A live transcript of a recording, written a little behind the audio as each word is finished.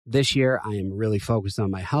This year, I am really focused on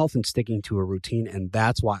my health and sticking to a routine, and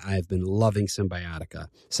that's why I've been loving Symbiotica.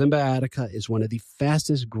 Symbiotica is one of the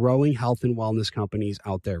fastest growing health and wellness companies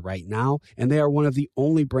out there right now, and they are one of the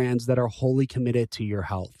only brands that are wholly committed to your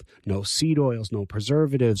health. No seed oils, no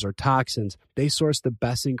preservatives or toxins. They source the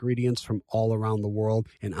best ingredients from all around the world,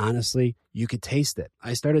 and honestly, you could taste it.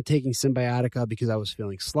 I started taking Symbiotica because I was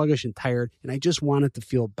feeling sluggish and tired, and I just wanted to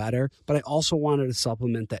feel better, but I also wanted a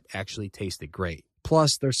supplement that actually tasted great.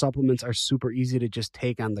 Plus, their supplements are super easy to just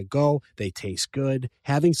take on the go. They taste good.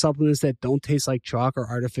 Having supplements that don't taste like chalk or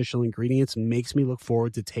artificial ingredients makes me look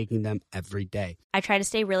forward to taking them every day. I try to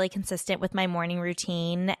stay really consistent with my morning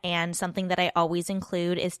routine, and something that I always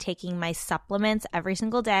include is taking my supplements every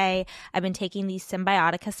single day. I've been taking these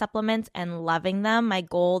Symbiotica supplements and loving them. My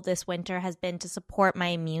goal this winter has been to support my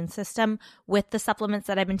immune system with the supplements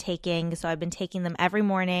that I've been taking. So I've been taking them every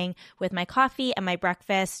morning with my coffee and my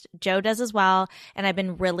breakfast. Joe does as well. And I've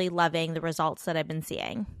been really loving the results that I've been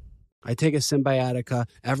seeing. I take a Symbiotica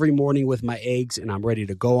every morning with my eggs and I'm ready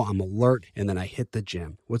to go. I'm alert, and then I hit the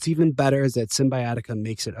gym. What's even better is that Symbiotica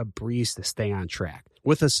makes it a breeze to stay on track.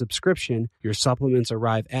 With a subscription, your supplements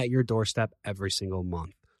arrive at your doorstep every single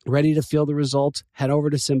month. Ready to feel the results? Head over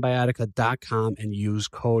to Symbiotica.com and use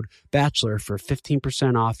code Bachelor for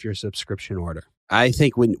 15% off your subscription order. I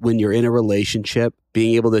think when you're in a relationship,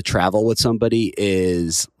 being able to travel with somebody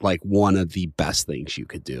is like one of the best things you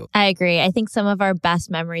could do. I agree. I think some of our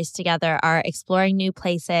best memories together are exploring new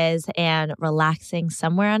places and relaxing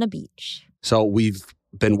somewhere on a beach. So we've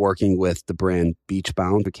been working with the brand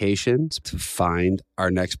Beachbound Vacations to find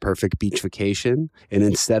our next perfect beach vacation. And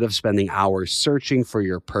instead of spending hours searching for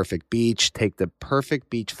your perfect beach, take the perfect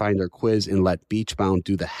beach finder quiz and let Beachbound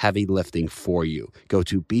do the heavy lifting for you. Go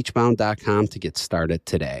to beachbound.com to get started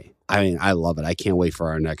today. I mean, I love it. I can't wait for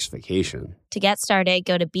our next vacation. To get started,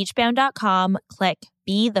 go to beachbound.com, click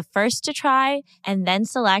Be the First to Try, and then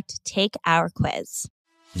select Take Our Quiz.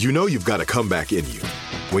 You know you've got a comeback in you.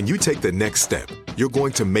 When you take the next step, you're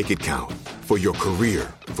going to make it count. For your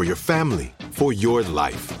career, for your family, for your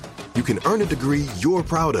life. You can earn a degree you're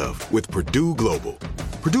proud of with Purdue Global.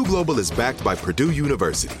 Purdue Global is backed by Purdue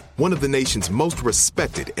University, one of the nation's most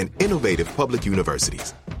respected and innovative public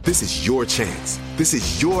universities. This is your chance. This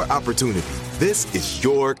is your opportunity. This is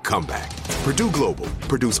your comeback. Purdue Global,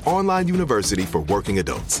 Purdue's online university for working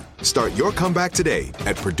adults. Start your comeback today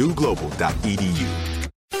at purdueglobal.edu.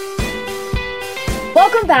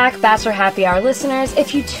 Welcome back, Bachelor Happy Hour listeners.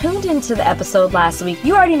 If you tuned into the episode last week,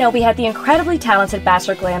 you already know we had the incredibly talented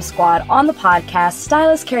Bachelor Glam Squad on the podcast,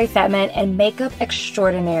 stylist Carrie Fettman and makeup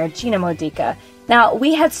extraordinaire Gina Modica. Now,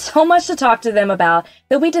 we had so much to talk to them about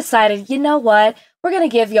that we decided, you know what, we're going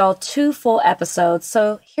to give y'all 2 full episodes.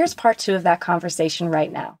 So here's part 2 of that conversation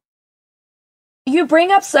right now. You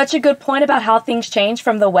bring up such a good point about how things change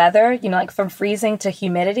from the weather, like from freezing to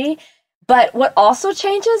humidity. But what also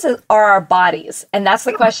changes are our bodies. And that's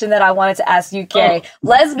the question that I wanted to ask you, Carrie.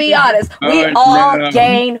 Let's be honest. We all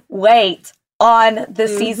gain weight on the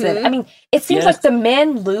season. I mean, it seems like the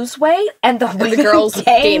men lose weight and the girls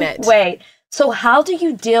gain weight. So how do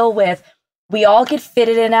you deal with, we all get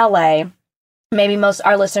fitted in LA. Maybe most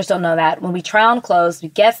our listeners don't know that. When we try on clothes, we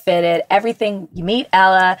get fitted, everything, you meet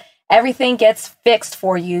Ella, everything gets fixed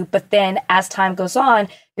for you. But then as time goes on,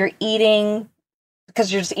 you're eating,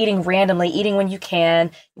 because you're just eating randomly, eating when you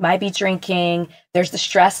can. You might be drinking. There's the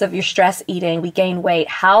stress of your stress eating. We gain weight.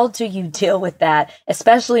 How do you deal with that,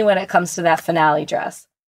 especially when it comes to that finale dress?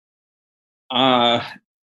 You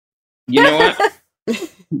know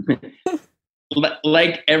what?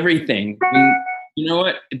 Like everything, you know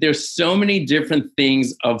what? There's so many different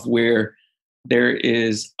things of where there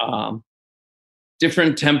is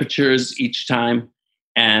different temperatures each time.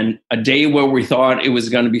 And a day where we thought it was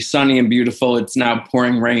going to be sunny and beautiful, it's now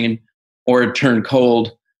pouring rain, or it turned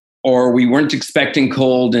cold, or we weren't expecting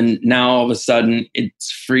cold and now all of a sudden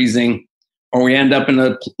it's freezing, or we end up in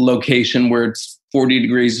a location where it's 40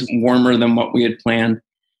 degrees warmer than what we had planned.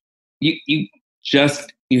 You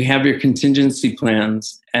have your contingency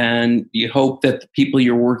plans, and you hope that the people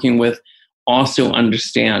you're working with also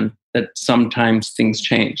understand that sometimes things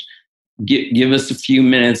change. Give us a few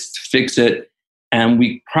minutes to fix it. And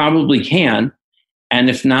we probably can. And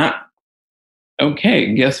if not,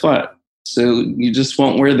 okay, guess what? So you just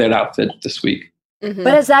won't wear that outfit this week. Mm-hmm.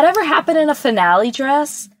 But has that ever happened in a finale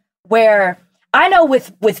dress? Where I know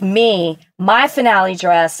with me, my finale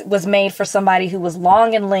dress was made for somebody who was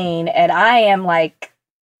long and lean, and I am like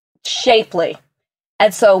shapely.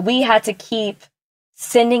 And so we had to keep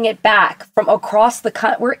sending it back from across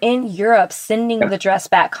the we're in Europe, sending the dress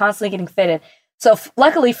back, constantly getting fitted. So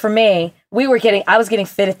luckily for me, I was getting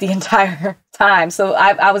fitted the entire time. So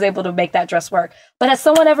I was able to make that dress work. But has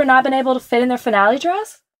someone ever not been able to fit in their finale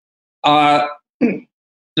dress? I didn't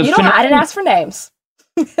ask for names.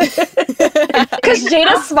 Because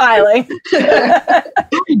Gina's smiling.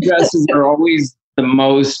 Dresses are always the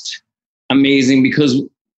most amazing because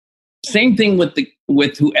same thing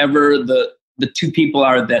with whoever the two people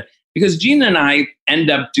are that, because Gina and I end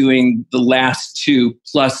up doing the last two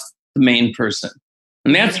plus the main person.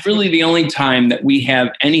 And that's really the only time that we have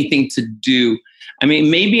anything to do. I mean,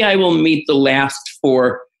 maybe I will meet the last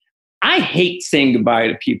four. I hate saying goodbye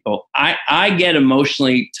to people. I get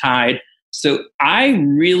emotionally tied. So I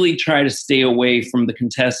really try to stay away from the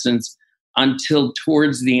contestants until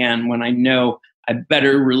towards the end when I know I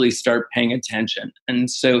better really start paying attention. And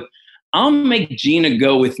so I'll make Gina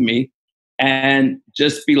go with me and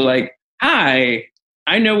just be like, hi,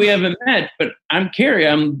 I know we haven't met, but I'm Carrie.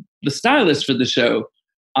 I'm the stylist for the show.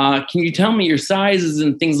 Can you tell me your sizes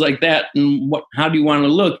and things like that? And how do you want to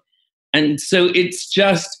look? And so it's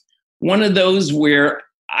just one of those where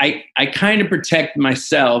I kind of protect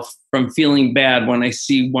myself from feeling bad when I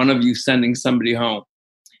see one of you sending somebody home.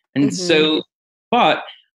 And so, but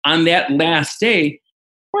on that last day,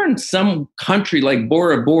 we're in some country like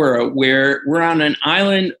Bora Bora where we're on an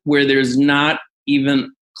island where there's not even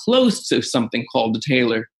close to something called a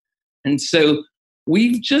tailor. And so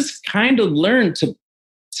we've just kind of learned to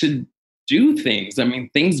do things. I mean,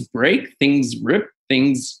 things break, things rip,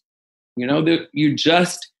 things, you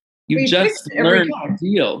just learn to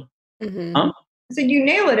deal. Huh? So you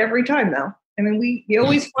nail it every time, though. I mean, you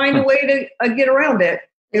always find a way to get around it.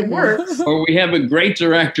 It works. Or we have a great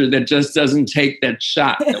director that just doesn't take that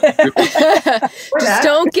shot. Just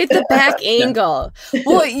don't get the back angle.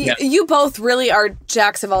 Well, you both really are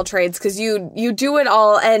jacks of all trades because you do it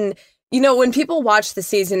all. And, when people watch the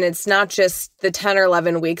season, it's not just the 10 or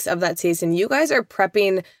 11 weeks of that season. You guys are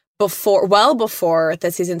prepping well before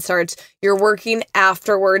the season starts. You're working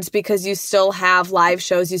afterwards because you still have live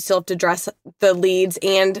shows. You still have to dress the leads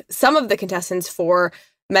and some of the contestants for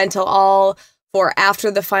mental all for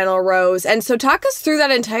after the final rose. And so talk us through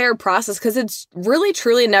that entire process because it's really,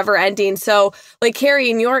 truly never ending. So like Carrie,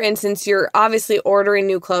 in your instance, you're obviously ordering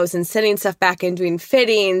new clothes and sending stuff back and doing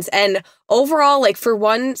fittings. And overall, like for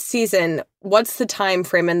one season, what's the time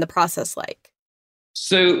frame and the process like?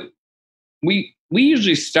 So we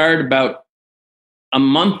usually start about a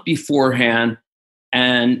month beforehand,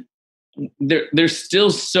 and there's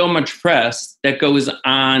still so much press that goes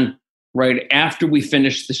on right after we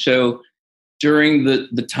finish the show, during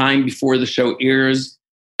the time before the show airs,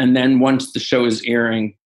 and then once the show is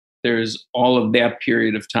airing, there's all of that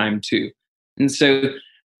period of time too. And so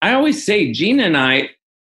I always say, Gina and I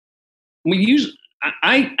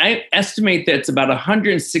estimate that it's about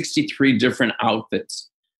 163 different outfits.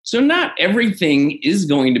 So not everything is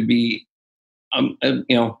going to be,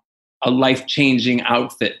 a life-changing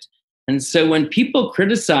outfit. And so when people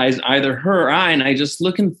criticize either her or I, and I just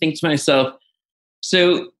look and think to myself,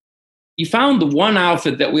 so you found the one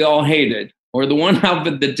outfit that we all hated, or the one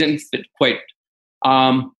outfit that didn't fit quite.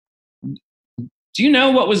 Do you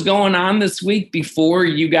know what was going on this week before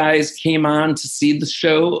you guys came on to see the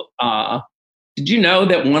show? Did you know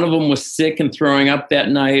that one of them was sick and throwing up that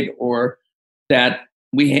night, or that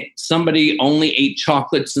somebody only ate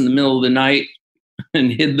chocolates in the middle of the night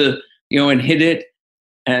and hid it?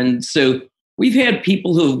 And so we've had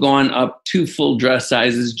people who have gone up 2 full dress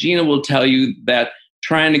sizes. Gina will tell you that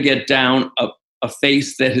trying to get down a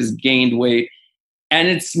face that has gained weight. And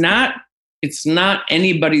it's not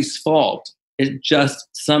anybody's fault. It just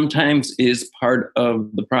sometimes is part of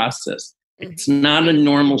the process. It's not a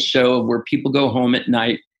normal show where people go home at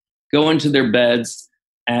night, go into their beds,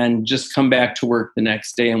 and just come back to work the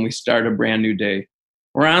next day and we start a brand new day.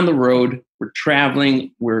 We're on the road, we're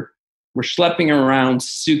traveling, we're schlepping around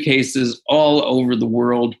suitcases all over the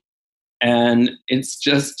world. And it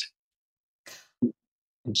just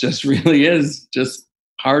really is just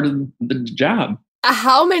part of the job.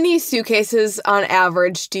 How many suitcases on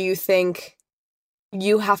average do you think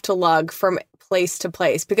you have to lug from place to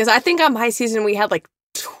place? Because I think on my season we had like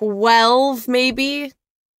 12 maybe.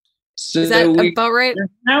 So is that about right? We're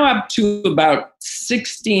now up to about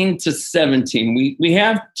 16 to 17. We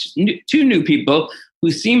have 2 new people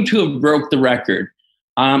who seem to have broke the record.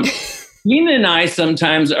 Nina and I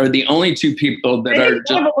sometimes are the only 2 people that are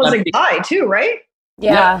just... One of them was a guy too, right?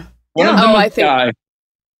 Yeah. One of them was a guy.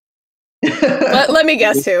 Let me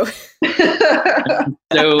guess who.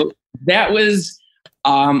 So that was...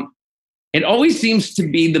 it always seems to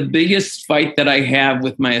be the biggest fight that I have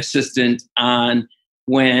with my assistant on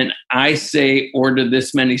when I say order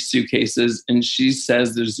this many suitcases and she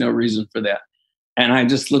says there's no reason for that. And I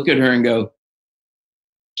just look at her and go,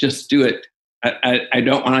 just do it. I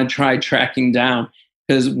don't want to try tracking down,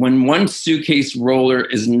 because when one suitcase roller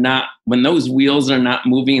is not, when those wheels are not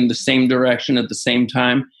moving in the same direction at the same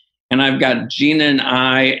time, and I've got Gina and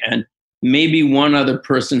I and maybe one other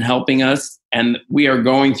person helping us, and we are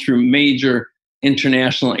going through major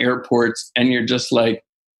international airports, and you're just like,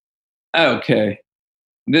 okay,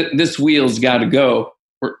 this wheel's got to go.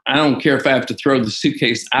 I don't care if I have to throw the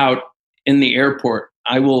suitcase out in the airport.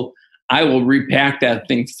 I will repack that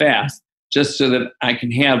thing fast, just so that I can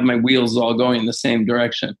have my wheels all going in the same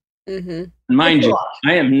direction. Mm-hmm. Mind you,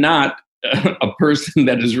 I am not a person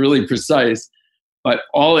that is really precise, but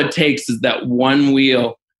all it takes is that one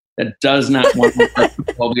wheel that does not want to work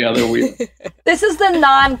with all the other wheels. This is the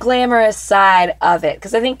non-glamorous side of it,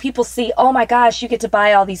 because I think people see, oh my gosh, you get to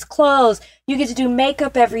buy all these clothes, you get to do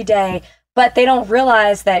makeup every day, but they don't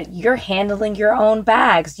realize that you're handling your own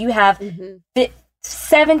bags. You have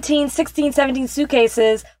 16, 17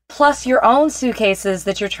 suitcases, plus your own suitcases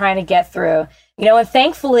that you're trying to get through. You know, and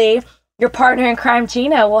thankfully, your partner in crime,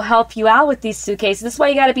 Gina, will help you out with these suitcases. This is why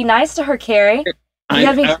you got to be nice to her, Carrie.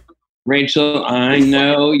 Rachel, I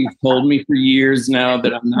know you've told me for years now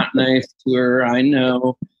that I'm not nice to her. I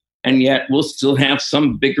know. And yet we'll still have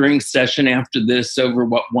some bickering session after this over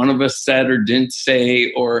what one of us said or didn't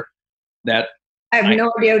say, or that. I have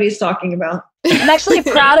no idea what he's talking about. I'm actually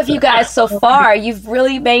proud of you guys so far. You've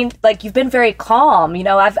really made, you've been very calm. You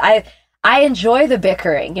know, I enjoy the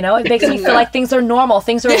bickering. You know, it makes me feel like things are normal.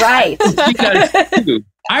 Things are right. She does too.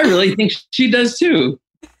 I really think she does too.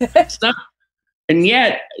 And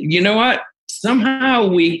yet, you know what? Somehow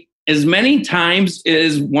we, as many times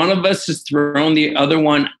as one of us has thrown the other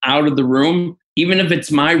one out of the room, even if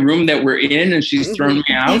it's my room that we're in and she's thrown me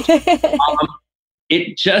out,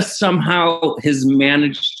 it just somehow has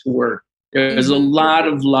managed to work. There's a lot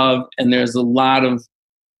of love, and there's a lot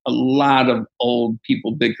of old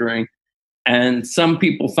people bickering. And some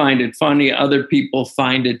people find it funny. Other people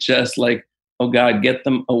find it just like, oh God, get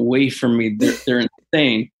them away from me. They're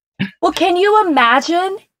insane. Well, can you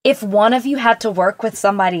imagine if one of you had to work with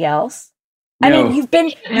somebody else? I mean,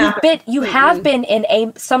 you have been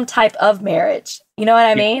in some type of marriage. You know what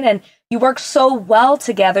I mean? And you work so well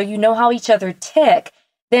together. You know how each other tick.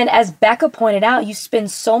 Then, as Becca pointed out, you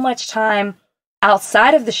spend so much time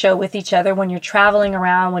outside of the show with each other when you're traveling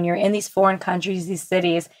around, when you're in these foreign countries, these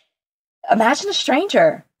cities. Imagine a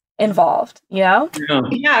stranger involved, you know?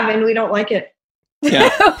 Yeah, and we don't like it. Yeah.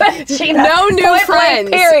 No new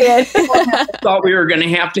friends. Period. I thought we were going to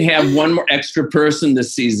have one more extra person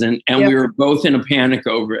this season, and we were both in a panic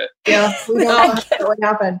over it. Yeah, we don't know what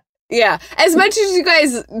happened. Yeah, as much as you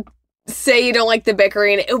guys say you don't like the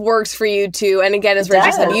bickering, it works for you too. And again, as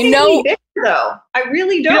Rachel said, you know, though I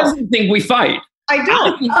really don't. He doesn't think we fight. I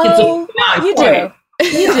don't. You do.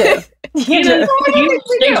 You do. You do.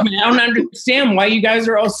 I don't understand why you guys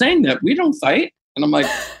are all saying that. We don't fight. And I'm like,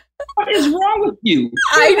 what is wrong with you?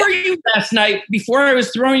 Where were you last night before I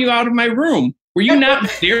was throwing you out of my room? Were you not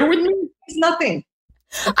there with me? It's nothing.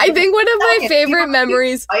 I think one of my favorite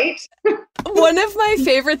memories, one of my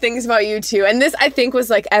favorite things about you two, and this I think was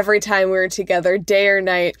like every time we were together, day or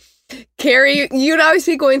night, Carrie, you'd always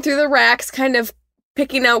be going through the racks, kind of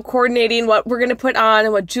picking out, coordinating what we're going to put on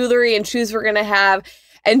and what jewelry and shoes we're going to have.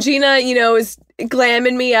 And Gina, you know, is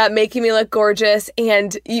glamming me up, making me look gorgeous.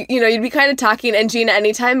 And, you know, you'd be kind of talking. And Gina,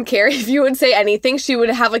 anytime, Carrie, if you would say anything, she would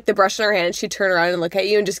have like the brush in her hand. She'd turn around and look at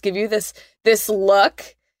you and just give you this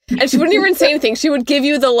look. And she wouldn't even say anything. She would give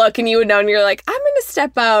you the look and you would know. And you're like, I'm going to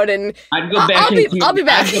step out and I'll be back. I'll be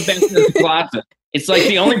back. I'd go back to the closet. It's like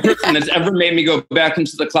the only person that's ever made me go back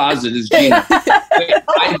into the closet is Gina.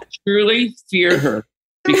 I truly fear her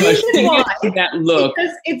because she gives me that look.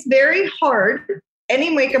 Because it's very hard. Any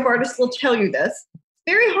makeup artist will tell you this. It's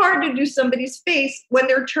very hard to do somebody's face when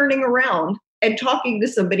they're turning around and talking to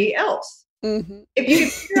somebody else. Mm-hmm. If you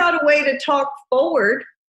could figure out a way to talk forward,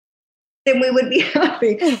 then we would be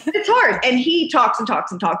happy. It's hard. And he talks and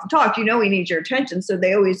talks and talks and talks. You know he needs your attention, so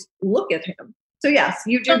they always look at him. So yes,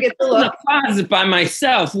 you do get the look. I'm in the closet by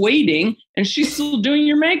myself waiting, and she's still doing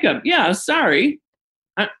your makeup. Yeah, sorry.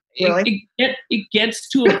 Really? It gets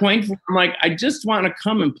to a point where I'm like, I just want to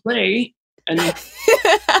come and play. And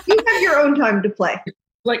you have your own time to play.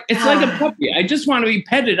 It's like a puppy. I just want to be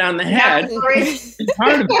petted on the head. That's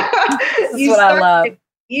what I love.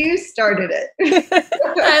 You started it.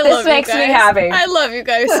 This makes me happy. I love you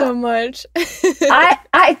guys so much.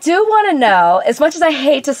 I do want to know, as much as I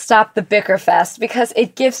hate to stop the bicker fest because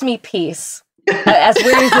it gives me peace. As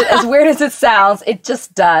weird as it sounds, it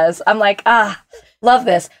just does. I'm like, Love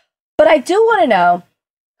this. But I do want to know,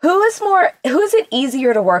 who is it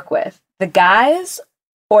easier to work with? The guys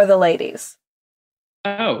or the ladies?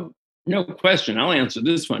 Oh, no question. I'll answer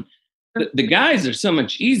this one. The guys are so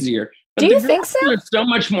much easier. But do you think so? They're so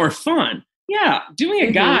much more fun. Yeah. Doing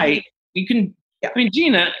a guy, you can, I mean,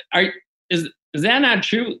 Gina, is that not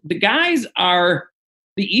true? The guys are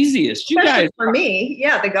the easiest. You Especially guys, for me,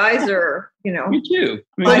 yeah, the guys are, me too.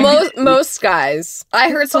 Most guys. I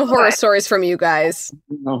heard some horror stories from you guys.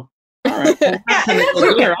 All right. Well, not going to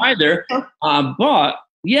go there either. But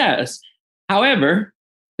yes, however,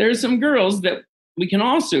 there's some girls that we can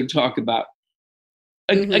also talk about.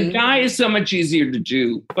 A guy is so much easier to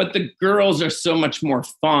do, but the girls are so much more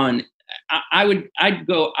fun. I'd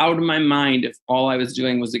go out of my mind if all I was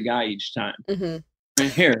doing was a guy each time.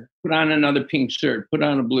 Here, put on another pink shirt, put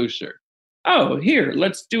on a blue shirt. Oh, here,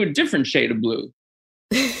 let's do a different shade of blue.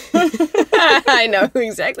 I know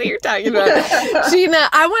exactly what you're talking about. Gina,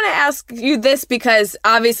 I want to ask you this because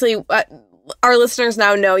obviously our listeners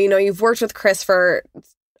now know, you've worked with Chris for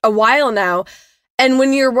a while now. And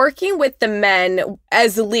when you're working with the men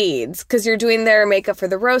as leads, because you're doing their makeup for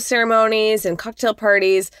the rose ceremonies and cocktail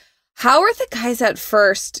parties, how are the guys at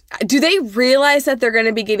first? Do they realize that they're going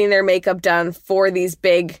to be getting their makeup done for these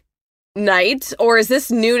big nights? Or is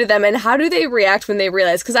this new to them? And how do they react when they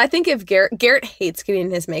realize? Because I think if Garrett hates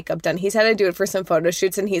getting his makeup done. He's had to do it for some photo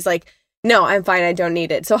shoots and he's like, no, I'm fine. I don't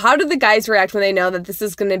need it. So how do the guys react when they know that this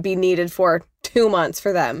is going to be needed for 2 months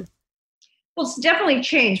for them? Well, it's definitely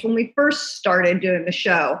changed. When we first started doing the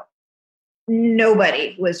show,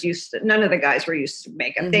 nobody was used to, none of the guys were used to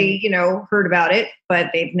makeup. They, heard about it, but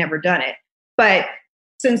they've never done it. But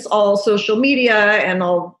since all social media and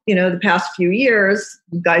all, the past few years,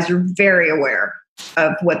 guys are very aware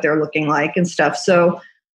of what they're looking like and stuff. So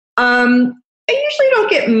I usually don't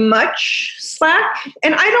get much slack,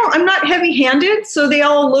 and I'm not heavy-handed, so they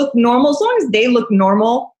all look normal. As long as they look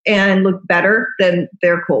normal and look better, then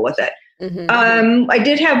they're cool with it. I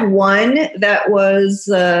did have one that was,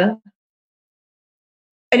 I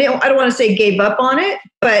don't want to say gave up on it,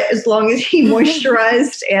 but as long as he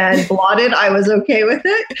moisturized and blotted, I was okay with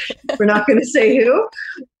it. We're not going to say who,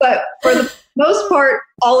 but for the most part,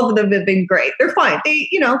 all of them have been great. They're fine. They,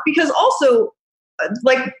 because also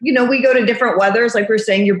we go to different weathers. Like we're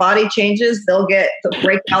saying, your body changes. They'll get the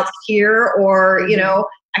breakouts here or,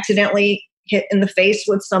 accidentally hit in the face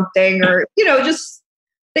with something or, just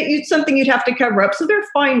something you'd have to cover up. So they're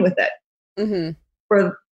fine with it.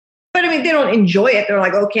 But I mean, they don't enjoy it. They're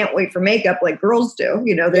like, oh, can't wait for makeup like girls do.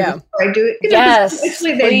 I do it. Yes,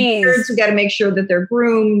 especially the parents who got to make sure that they're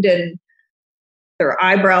groomed and their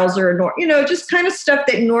eyebrows are, just kind of stuff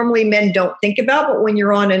that normally men don't think about. But when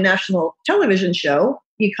you're on a national television show,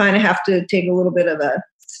 you kind of have to take a little bit of a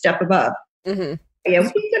step above. Yeah,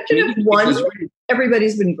 we have one.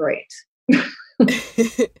 Everybody's been great.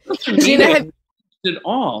 Gina, at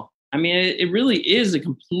all. I mean, it really is a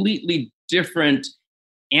completely different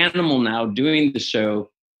animal now doing the show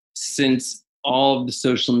since all of the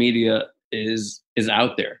social media is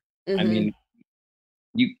out there. I mean,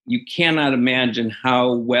 you cannot imagine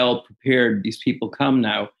how well prepared these people come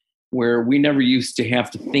now, where we never used to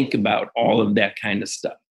have to think about all of that kind of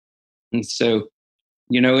stuff. And so,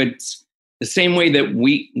 it's the same way that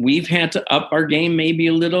we've had to up our game maybe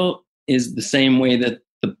a little is the same way that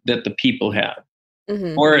the people have.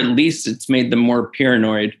 Or at least it's made them more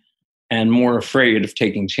paranoid and more afraid of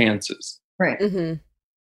taking chances. Right.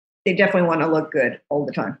 They definitely want to look good all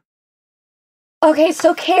the time. Okay,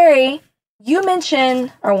 so Carrie, you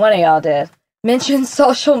mentioned, or one of y'all did, mention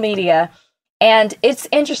social media. And it's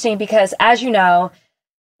interesting because, as you know,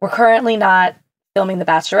 we're currently not filming The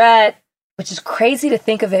Bachelorette, which is crazy to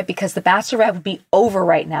think of it because The Bachelorette would be over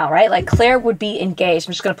right now, right? Like Claire would be engaged.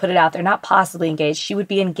 I'm just going to put it out there, not possibly engaged. She would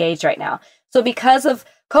be engaged right now. So because of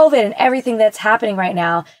COVID and everything that's happening right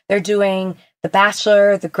now, they're doing The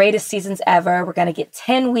Bachelor, the greatest seasons ever. We're going to get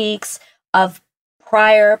 10 weeks of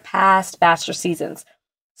past Bachelor seasons.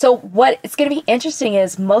 So what it's going to be interesting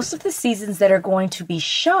is most of the seasons that are going to be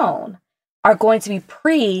shown are going to be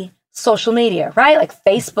pre-social media, right? Like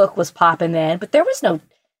Facebook was popping then, but there was no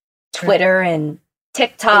Twitter and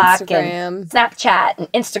TikTok and Snapchat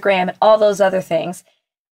and Instagram and all those other things.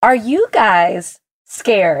 Are you guys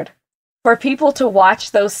scared for people to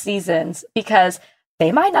watch those seasons because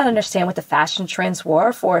they might not understand what the fashion trends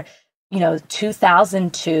were for,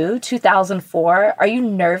 2002, 2004? Are you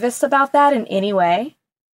nervous about that in any way?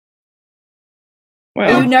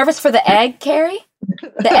 Well, are you nervous for the egg, Carrie?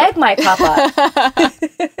 The egg might pop up.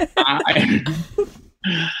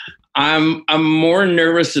 I'm more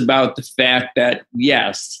nervous about the fact that,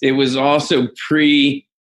 yes, it was also pre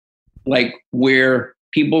like where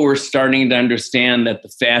people were starting to understand that the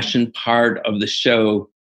fashion part of the show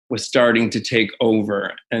was starting to take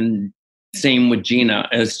over. And same with Gina,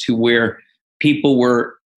 as to where people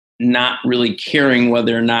were not really caring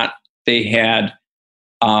whether or not they had,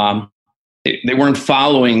 they weren't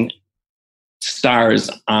following stars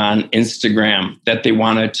on Instagram that they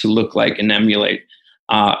wanted to look like and emulate.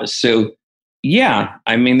 So yeah,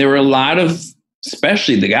 I mean, there were a lot of,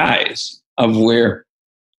 especially the guys, of where,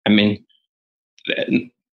 I mean,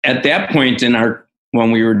 at that point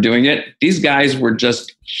when we were doing it, these guys were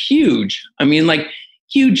just huge. I mean, like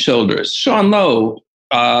huge shoulders. Sean Lowe,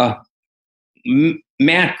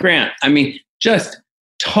 Matt Grant. I mean, just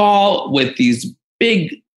tall with these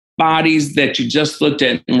big bodies that you just looked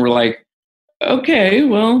at and were like, okay,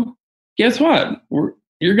 well, guess what?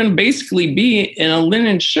 You're going to basically be in a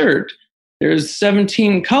linen shirt. There's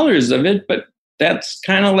 17 colors of it, but that's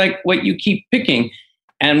kind of like what you keep picking.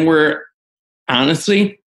 And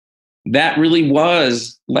honestly, that really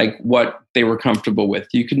was like what they were comfortable with.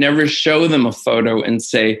 You could never show them a photo and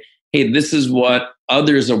say, hey, this is what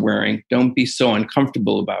others are wearing. Don't be so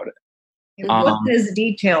uncomfortable about it. It wasn't as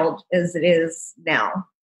detailed as it is now.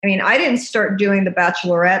 I mean, I didn't start doing the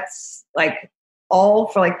Bachelorettes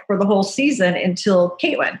for the whole season until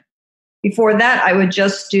Caitlin. Before that, I would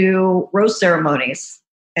just do rose ceremonies,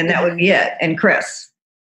 and that would be it, and Chris,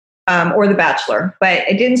 or The Bachelor. But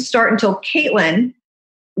it didn't start until Caitlin,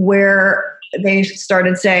 where they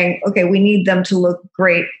started saying, okay, we need them to look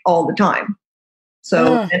great all the time.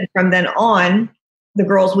 So and from then on, the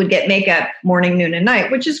girls would get makeup morning, noon, and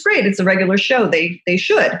night, which is great. It's a regular show. They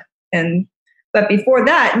should. But before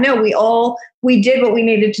that, no, we did what we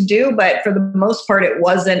needed to do. But for the most part, it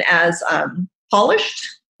wasn't as polished,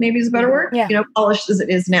 maybe is a better word. Yeah. Polished as it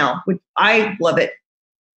is now. Which I love it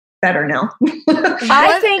better now.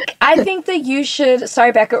 I think that you should,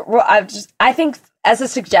 sorry, Becca, I think as a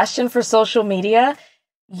suggestion for social media,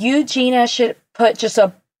 you, Gina, should put just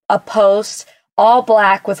a post all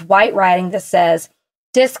black with white writing that says,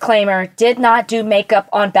 disclaimer, did not do makeup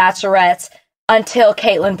on Bachelorettes until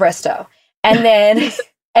Caitlin Bristow. And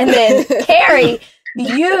then Carrie,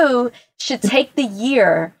 you should take the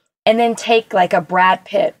year and then take like a Brad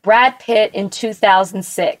Pitt in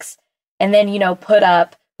 2006, and then, put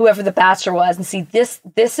up whoever the Bachelor was and see this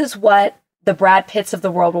is what the Brad Pitts of the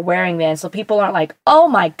world were wearing then. So people aren't like, oh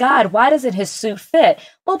my God, why doesn't his suit fit?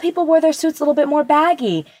 Well, people wore their suits a little bit more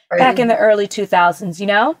baggy back in the early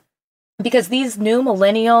 2000s, because these new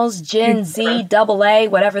millennials, Gen Z, AA,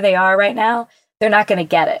 whatever they are right now, they're not going to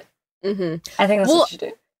get it. Mm-hmm. I think that's what you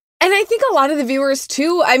do. And I think a lot of the viewers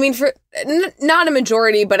too, I mean, for not a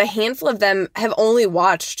majority, but a handful of them have only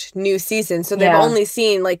watched new seasons. So they've only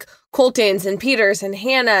seen like Colton's and Peter's and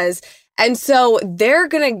Hannah's. And so they're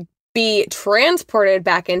going to be transported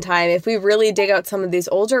back in time if we really dig out some of these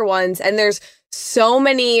older ones. And there's so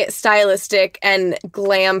many stylistic and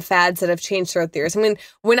glam fads that have changed throughout the years. I mean,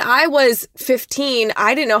 when I was 15,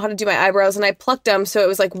 I didn't know how to do my eyebrows, and I plucked them so it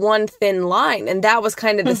was like one thin line. And that was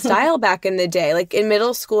kind of the style back in the day. Like in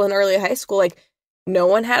middle school and early high school, like no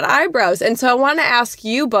one had eyebrows. And so I want to ask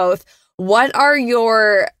you both, what are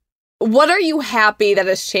you happy that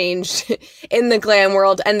has changed in the glam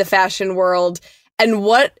world and the fashion world? And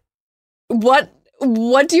what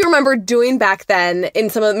do you remember doing back then in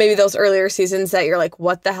some of maybe those earlier seasons that you're like,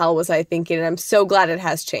 what the hell was I thinking? And I'm so glad it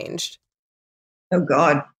has changed. Oh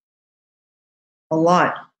God. A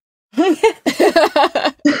lot.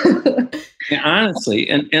 Yeah, honestly,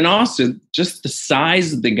 and also just the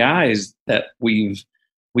size of the guys that we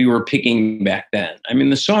were picking back then. I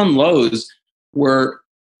mean, the Sean Lowe's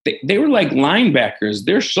they were like linebackers.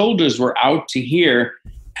 Their shoulders were out to here,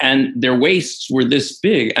 and their waists were this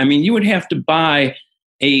big. I mean, you would have to buy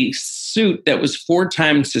a suit that was 4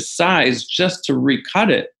 times his size just to recut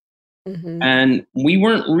it. Mm-hmm. And we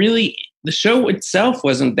weren't really, the show itself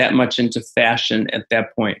wasn't that much into fashion at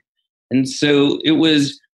that point. And so it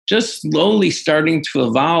was just slowly starting to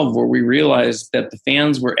evolve, where we realized that the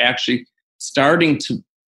fans were actually starting to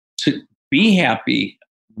be happy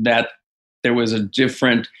that there was a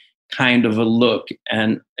different kind of a look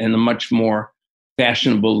and a much more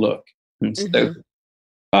fashionable look. And so,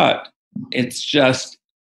 but it's just,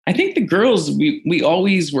 I think the girls we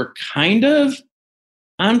always were kind of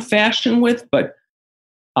on fashion with, but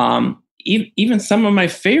even some of my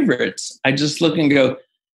favorites, I just look and go,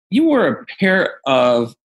 you wore a pair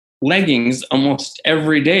of leggings almost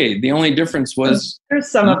every day. The only difference was there's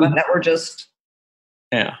some of them that were just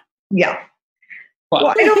yeah. Well,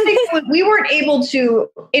 I don't think we weren't able to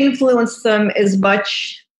influence them as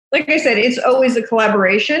much. Like I said, it's always a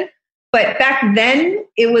collaboration. But back then,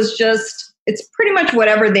 it was just it's pretty much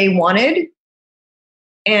whatever they wanted.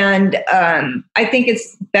 And I think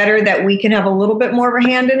it's better that we can have a little bit more of a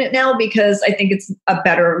hand in it now, because I think it's a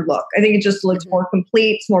better look. I think it just looks more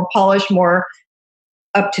complete, it's more polished, more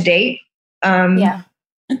up to date. Yeah.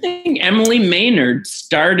 I think Emily Maynard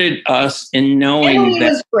started us in knowing Emily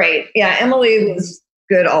that was great. Yeah, Emily was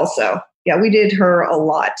good also. Yeah, we did her a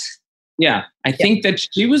lot. Yeah, I think that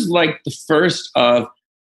she was like the first of,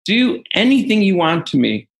 do anything you want to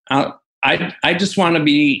me. I just want to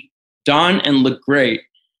be done and look great.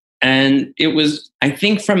 And it was, I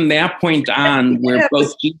think from that point on, where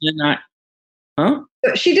both she and I,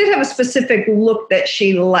 she did have a specific look that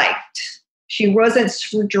she liked. She wasn't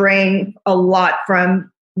straying a lot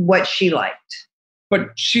from what she liked.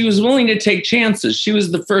 But she was willing to take chances. She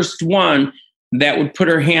was the first one that would put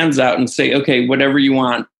her hands out and say, okay, whatever you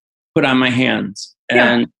want, put on my hands,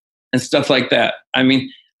 and stuff like that. I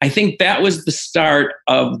mean, I think that was the start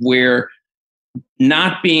of where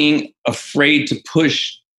not being afraid to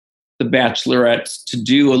push the Bachelorettes to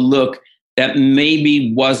do a look that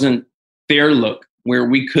maybe wasn't their look, where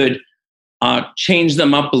we could change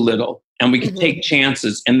them up a little and we could take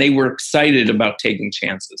chances, and they were excited about taking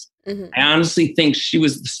chances. I honestly think she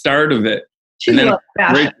was the start of it. She loved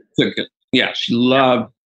fashion. Took it. Yeah, she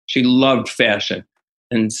loved fashion.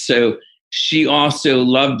 And so she also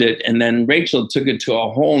loved it. And then Rachel took it to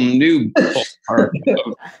a whole new part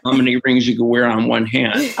of how many rings you could wear on one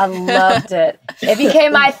hand. I loved it. It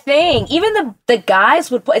became my thing. Even the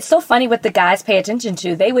guys would, it's so funny what the guys pay attention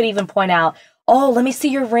to. They would even point out, oh, let me see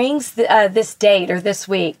your rings this date or this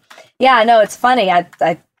week. Yeah, I know, it's funny.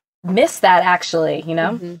 I missed that, actually, you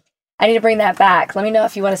know? I need to bring that back. Let me know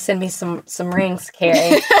if you want to send me some rings,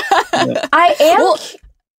 Carrie. I am...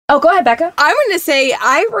 Oh, go ahead, Becca. I'm going to say,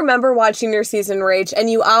 I remember watching your season, Rach, and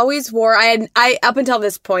you always wore, I up until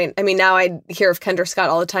this point, I mean, now I hear of Kendra Scott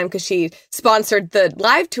all the time because she sponsored the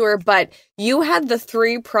live tour, but you had the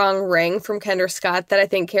 3-prong ring from Kendra Scott that I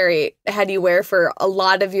think Carrie had you wear for a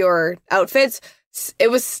lot of your outfits.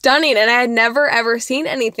 It was stunning, and I had never, ever seen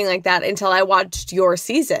anything like that until I watched your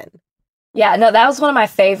season. Yeah, no, that was one of my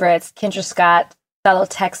favorites. Kendra Scott, fellow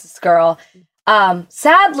Texas girl.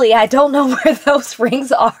 Sadly, I don't know where those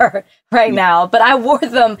rings are right now, but I wore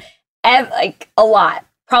them a lot,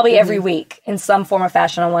 probably every week in some form or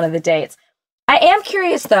fashion on one of the dates. I am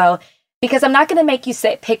curious though, because I'm not going to make you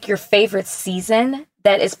pick your favorite season.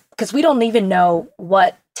 That is because we don't even know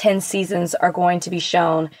what 10 seasons are going to be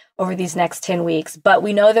shown over these next 10 weeks, but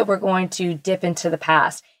we know that we're going to dip into the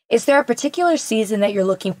past. Is there a particular season that you're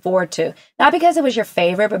looking forward to? Not because it was your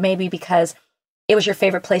favorite, but maybe because it was your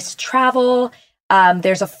favorite place to travel.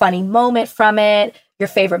 There's a funny moment from it. Your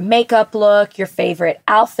favorite makeup look, your favorite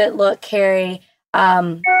outfit look, Carrie.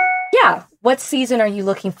 What season are you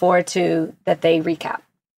looking forward to that they recap?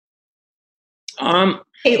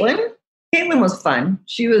 Caitlin was fun.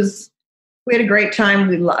 We had a great time.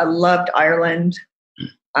 I loved Ireland.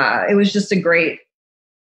 It was just a great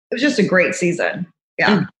season.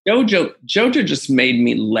 Yeah. And Jojo just made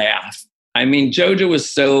me laugh. I mean, Jojo was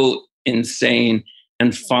so insane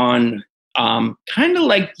and fun, kind of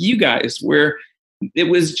like you guys, where it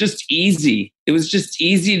was just easy. It was just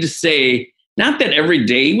easy to say, not that every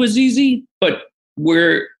day was easy, but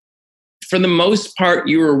where for the most part,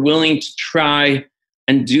 you were willing to try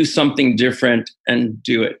and do something different and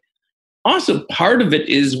do it. Also, part of it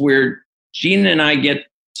is where Gina and I get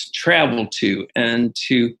to travel to, and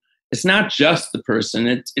it's not just the person,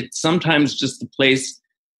 it's sometimes just the place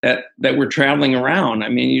that we're traveling around. I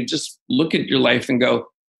mean, you just look at your life and go,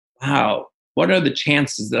 wow, what are the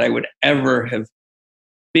chances that I would ever have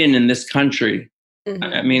been in this country?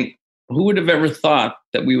 I mean, who would have ever thought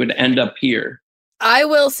that we would end up here? I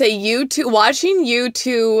will say watching you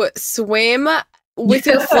two swim with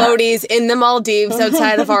your floaties in the Maldives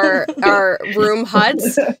outside of our room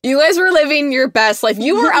huts. You guys were living your best life.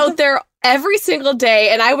 You were out there every single day,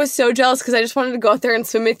 and I was so jealous because I just wanted to go out there and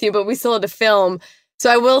swim with you, but we still had to film. So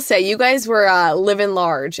I will say, you guys were living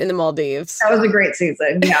large in the Maldives. That was a great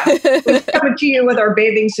season. Yeah, we're coming to you with our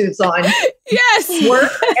bathing suits on. Yes,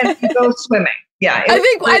 work and go swimming. Yeah, I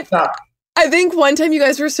think one time you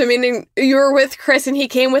guys were swimming and you were with Chris, and he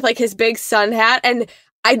came with like his big sun hat, and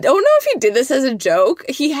I don't know if he did this as a joke.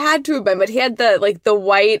 He had to have been, but he had the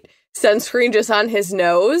white sunscreen just on his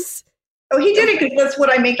nose. Oh, he did it because that's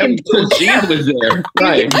what I make him do. Gene was there,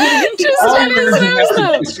 right? Just on his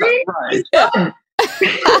nose. Yeah.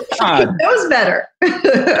 That was better.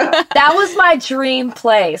 That was my dream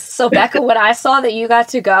place. So Becca, when I saw that you got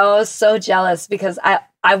to go, I was so jealous because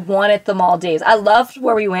I wanted the Maldives. I loved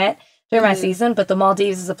where we went. during my season, but the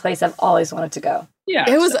Maldives is a place I've always wanted to go. Yeah.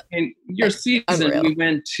 It was in your season, unreal. we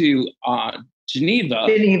went to Geneva.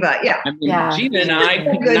 Yeah. I mean, Gina and I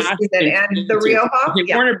could not. And the Rioja.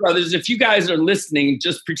 Okay, Warner Brothers, if you guys are listening,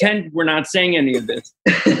 just pretend we're not saying any of this.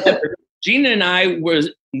 Gina and I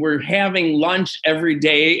were having lunch every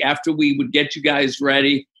day after we would get you guys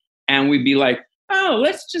ready, and we'd be like, "Oh,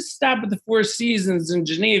 let's just stop at the Four Seasons in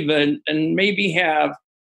Geneva and maybe have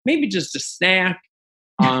just a snack."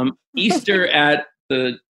 Easter at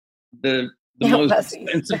the most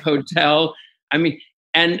expensive hotel. I mean,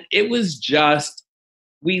 and it was just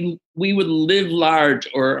we would live large.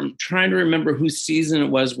 Or I'm trying to remember whose season it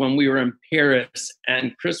was when we were in Paris,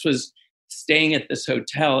 and Chris was staying at this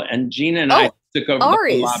hotel, and Gina and I took over the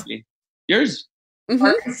whole lobby. Yours?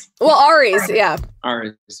 Mm-hmm. Well, Ari's, yeah.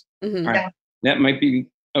 Ari's. Mm-hmm. All right. That might be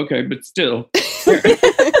okay, but still.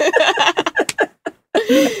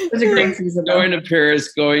 It was a great season. Going to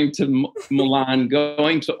Paris, going to Milan,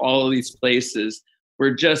 going to all of these places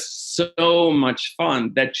were just so much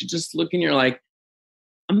fun that you just look and you're like,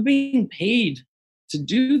 I'm being paid to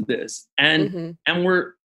do this. And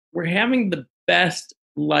we're having the best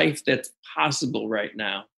life that's possible right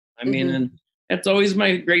now. I mean, and that's always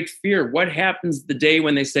my great fear. What happens the day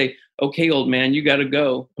when they say, okay, old man, you got to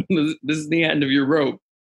go. This is the end of your rope.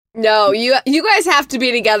 No, you guys have to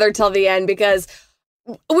be together till the end, because,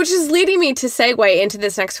 which is leading me to segue into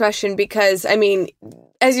this next question, because, I mean,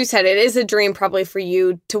 as you said, it is a dream probably for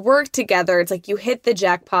you to work together. It's like you hit the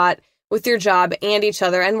jackpot with your job and each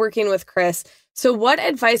other and working with Chris. So what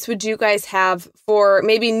advice would you guys have for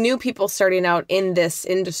maybe new people starting out in this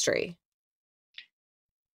industry?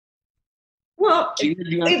 Well,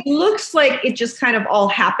 it looks like it just kind of all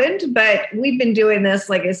happened, but we've been doing this,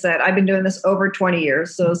 like I said, I've been doing this over 20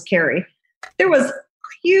 years. So is Carrie. There was a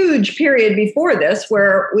huge period before this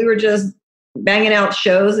where we were just banging out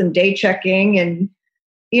shows and day checking and,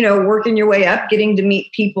 you know, working your way up, getting to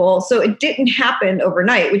meet people. So it didn't happen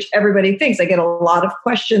overnight, which everybody thinks. I get a lot of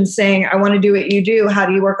questions saying, I want to do what you do. How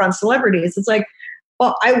do you work on celebrities? It's like,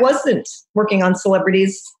 well, I wasn't working on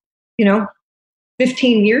celebrities,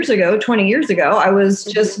 15 years ago, 20 years ago. I was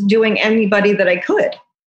just doing anybody that I could.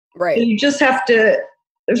 Right. So you just have to,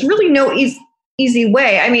 there's really no easy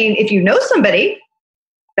way. I mean, if you know somebody,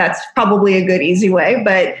 that's probably a good, easy way,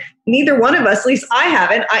 but neither one of us, at least I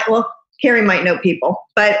haven't. Carrie might know people,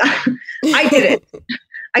 but I didn't.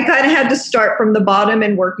 I kind of had to start from the bottom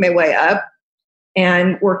and work my way up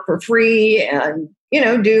and work for free and,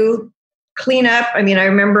 do cleanup. I mean, I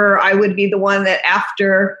remember I would be the one that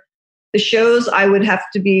after the shows, I would have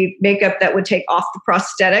to be makeup that would take off the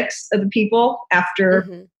prosthetics of the people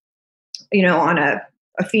after, on a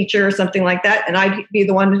feature or something like that. And I'd be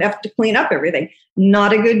the one that have to clean up everything.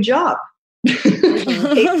 Not a good job.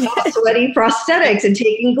 Taking off sweaty prosthetics and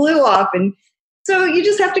taking glue off. And so you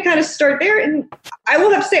just have to kind of start there. And I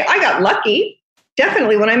will have to say, I got lucky.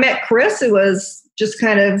 Definitely. When I met Chris, it just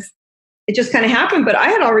kind of happened, but I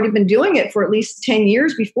had already been doing it for at least 10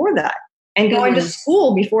 years before that and going to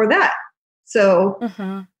school before that. So,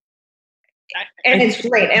 and it's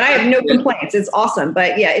great. And I have no complaints. It's awesome.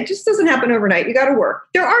 But yeah, it just doesn't happen overnight. You got to work.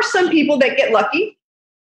 There are some people that get lucky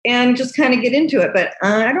and just kind of get into it, but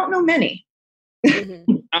I don't know many.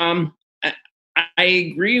 I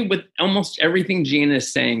agree with almost everything Gina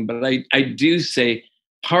is saying, but I do say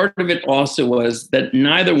part of it also was that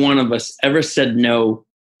neither one of us ever said no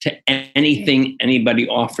to anything anybody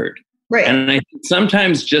offered. Right. And I think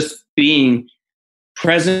sometimes just being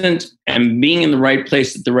present and being in the right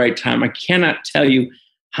place at the right time. I cannot tell you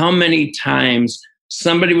how many times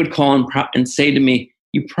somebody would call and say to me,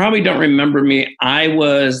 you probably don't remember me. I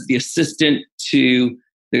was the assistant to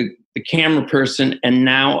the camera person, and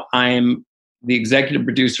now I'm the executive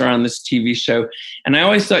producer on this TV show. And I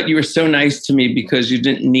always thought you were so nice to me because you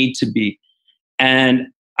didn't need to be. And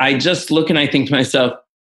I just look and I think to myself,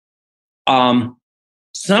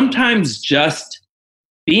 sometimes just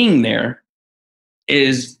being there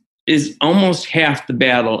is almost half the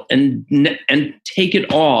battle, and take it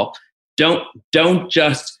all. Don't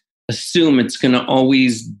just assume it's going to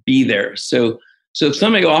always be there. So if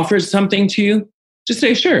somebody offers something to you, just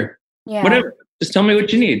say, sure, whatever. Just tell me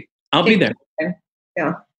what you need. I'll be there.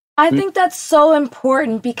 Yeah. I think that's so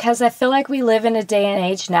important because I feel like we live in a day and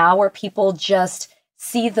age now where people just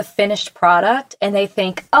see the finished product and they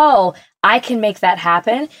think, oh, I can make that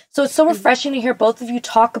happen. So it's so refreshing to hear both of you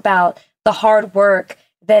talk about the hard work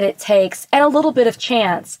that it takes and a little bit of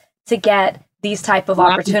chance to get these type of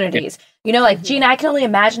opportunities. Like Gina, I can only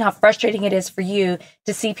imagine how frustrating it is for you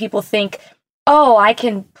to see people think, oh, I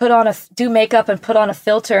can do makeup and put on a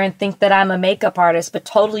filter and think that I'm a makeup artist, but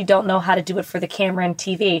totally don't know how to do it for the camera and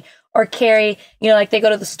TV. Or Carrie, like they go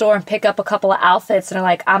to the store and pick up a couple of outfits and are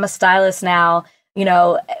like, I'm a stylist now,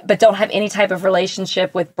 but don't have any type of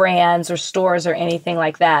relationship with brands or stores or anything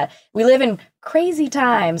like that. We live in crazy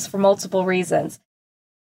times for multiple reasons.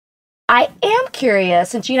 I am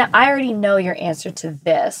curious, and Gina, I already know your answer to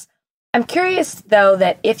this. I'm curious, though,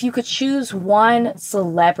 that if you could choose one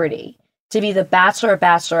celebrity to be the Bachelor or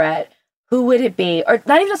Bachelorette, who would it be? Or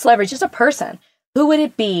not even a celebrity, just a person. Who would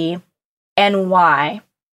it be and why?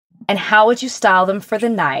 And how would you style them for the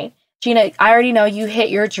night? Gina, I already know you hit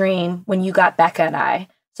your dream when you got Becca and I,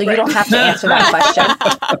 so you don't have to answer that question.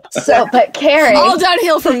 But Carrie... all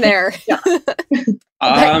downhill from there.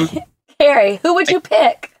 Carrie, who would you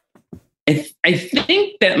pick? I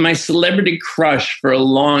think that my celebrity crush for a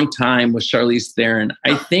long time was Charlize Theron.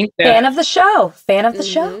 I think that fan of the show.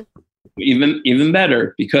 Even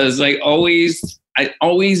better, because I always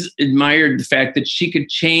admired the fact that she could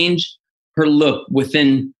change her look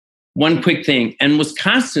within one quick thing and was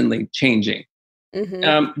constantly changing.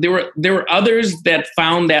 Mm-hmm. There were others that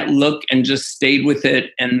found that look and just stayed with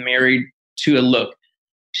it and married to a look.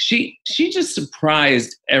 She just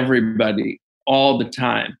surprised everybody all the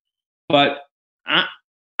time. But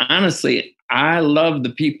honestly, I love the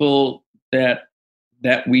people that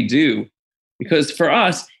we do, because for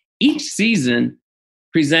us, each season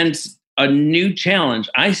presents a new challenge.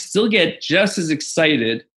 I still get just as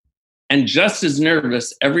excited and just as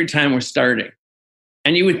nervous every time we're starting.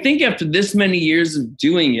 And you would think after this many years of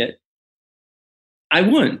doing it, I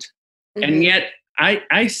wouldn't. Mm-hmm. And yet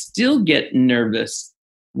I still get nervous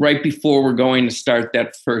right before we're going to start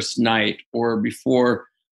that first night or before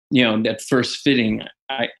that first fitting.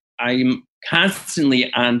 I'm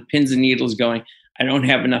constantly on pins and needles going, I don't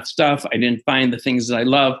have enough stuff. I didn't find the things that I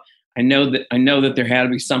love. I know that there had to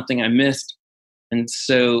be something I missed. And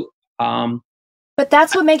so, but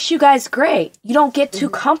that's what makes you guys great. You don't get too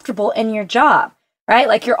comfortable in your job, right?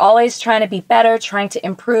 Like you're always trying to be better, trying to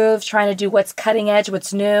improve, trying to do what's cutting edge,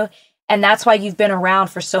 what's new. And that's why you've been around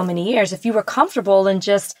for so many years. If you were comfortable and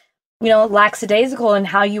just, lackadaisical in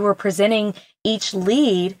how you were presenting each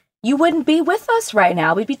lead, you wouldn't be with us right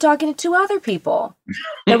now. We'd be talking to two other people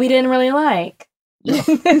that we didn't really like. and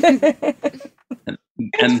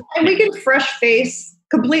we can fresh face,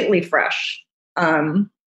 completely fresh.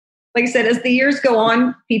 Like I said, as the years go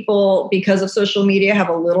on, people, because of social media, have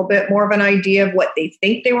a little bit more of an idea of what they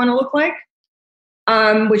think they want to look like,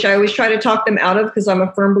 which I always try to talk them out of, because I'm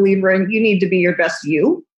a firm believer in you need to be your best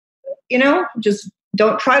you. Just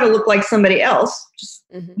don't try to look like somebody else. Just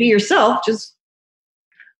be yourself. Just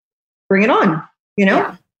bring it on,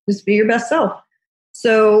 just be your best self.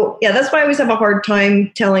 So yeah, that's why I always have a hard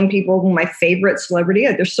time telling people who my favorite celebrity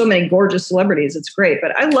is. There's so many gorgeous celebrities. It's great,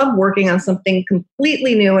 but I love working on something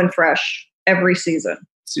completely new and fresh every season.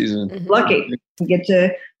 Lucky. We get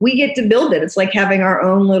to build it. It's like having our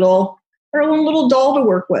own little doll to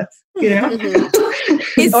work with,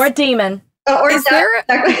 or a demon. They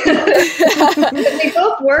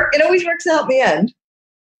both work. It always works out in the end.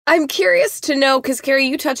 I'm curious to know, because Carrie,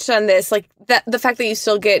 you touched on this, like that the fact that you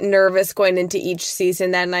still get nervous going into each season,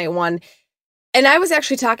 that night one. And I was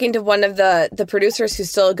actually talking to one of the producers who's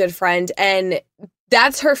still a good friend, and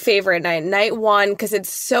that's her favorite night one, because it's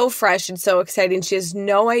so fresh and so exciting. She has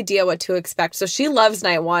no idea what to expect. So she loves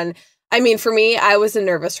night one. I mean, for me, I was a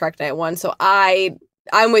nervous wreck night one. So I'm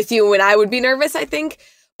with you when I would be nervous, I think.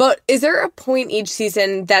 But is there a point each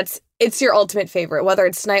season it's your ultimate favorite, whether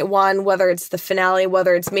it's night one, whether it's the finale,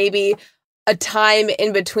 whether it's maybe a time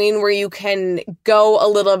in between where you can go a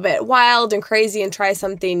little bit wild and crazy and try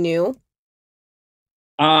something new?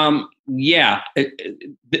 Yeah,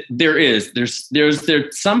 there is.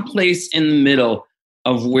 There's some place in the middle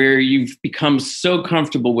of where you've become so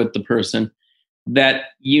comfortable with the person that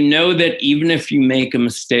that even if you make a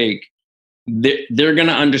mistake, they're going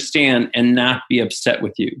to understand and not be upset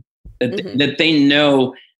with you. That they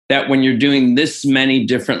know that when you're doing this many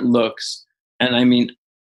different looks, and I mean,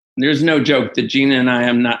 there's no joke that Gina and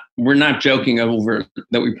I we're not joking over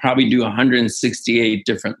that we probably do 168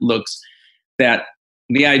 different looks, that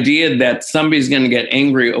the idea that somebody's going to get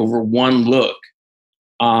angry over one look,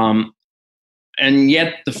 and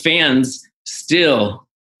yet the fans still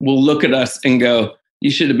will look at us and go,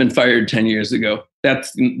 you should have been fired 10 years ago.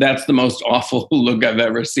 That's the most awful look I've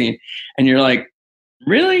ever seen. And you're like,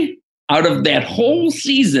 really? Out of that whole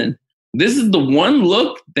season, this is the one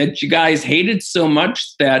look that you guys hated so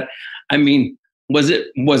much that, I mean, was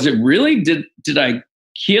it really? Did I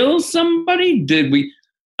kill somebody?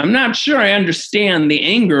 I'm not sure I understand the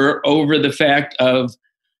anger over the fact of,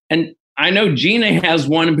 and I know Gina has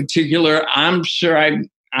one in particular. I'm sure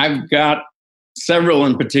I've got several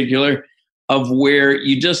in particular of where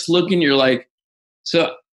you just look and you're like,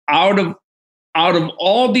 so out of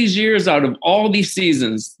all these years, out of all these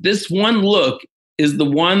seasons, this one look is the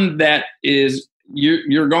one that is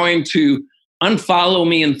you're going to unfollow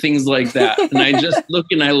me and things like that. And I just look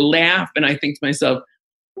and I laugh and I think to myself,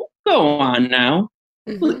 go on now,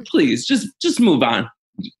 please just move on.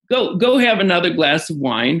 Go have another glass of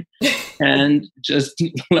wine and just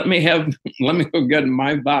let me go get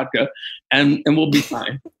my vodka and we'll be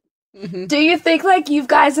fine. Do you think like you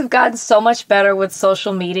guys have gotten so much better with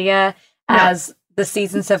social media as the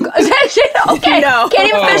seasons have gone? Okay, no. Can't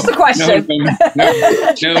even finish the question.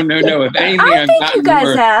 No. If anything, I think you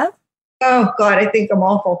guys have. Oh God, I think I'm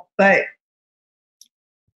awful. But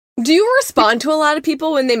do you respond to a lot of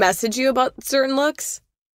people when they message you about certain looks?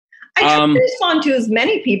 I try to respond to as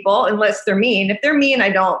many people unless they're mean. If they're mean, I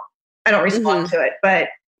don't respond to it. But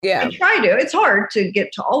I try to. It's hard to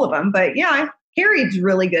get to all of them. But yeah, Carrie's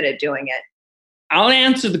really good at doing it. I'll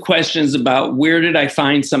answer the questions about where did I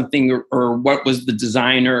find something or what was the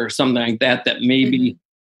designer or something like that maybe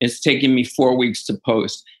it's taken me 4 weeks to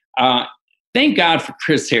post. Thank God for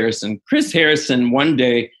Chris Harrison. Chris Harrison, one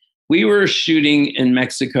day we were shooting in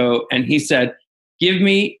Mexico and he said, give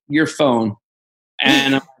me your phone.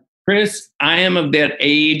 And Chris, I am of that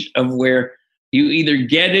age of where you either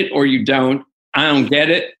get it or you don't. I don't get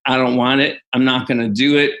it. I don't want it. I'm not going to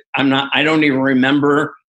do it. I don't even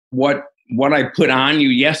remember what I put on you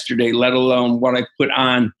yesterday, let alone what I put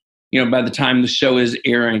on, by the time the show is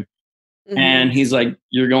airing. And he's like,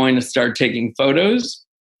 you're going to start taking photos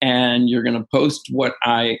and you're going to post what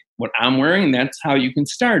I'm wearing. And that's how you can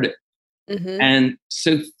start it. And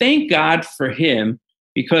so thank God for him,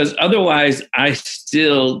 because otherwise I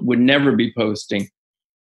still would never be posting.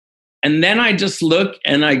 And then I just look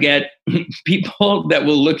and I get people that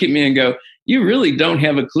will look at me and go, you really don't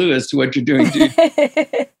have a clue as to what you're doing.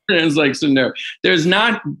 And it's like, so no, there's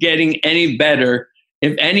not getting any better.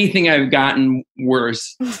 If anything, I've gotten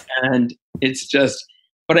worse. And it's just,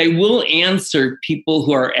 but I will answer people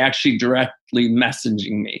who are actually directly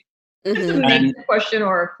messaging me. It's a main question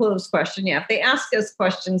or a closed question. Yeah. If they ask us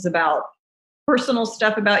questions about personal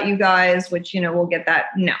stuff about you guys, which, we'll get that.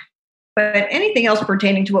 No. But anything else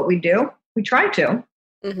pertaining to what we do, we try to.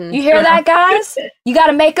 You hear that, guys? You got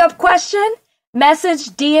a makeup question? Message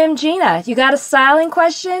DM Gina. You got a styling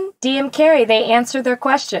question? DM Carrie. They answer their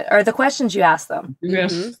question or the questions you ask them.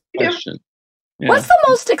 Question. Yeah. What's the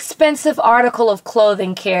most expensive article of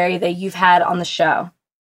clothing, Carrie, that you've had on the show?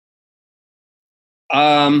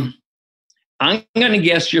 I'm going to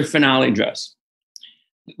guess your finale dress.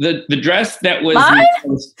 The dress that was mine?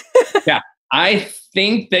 I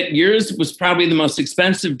think that yours was probably the most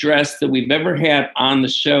expensive dress that we've ever had on the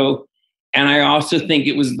show. And I also think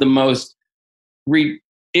it was the most,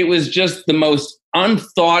 it was just the most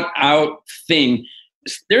unthought out thing.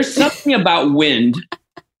 There's something about wind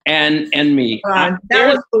and me. That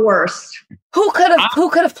was the worst. Who could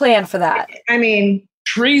have planned for that? I mean,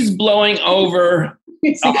 trees blowing over.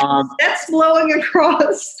 That's blowing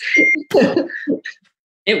across.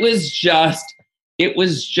 It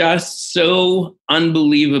was just so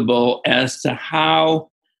unbelievable as to how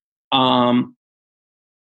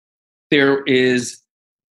there is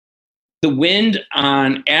the wind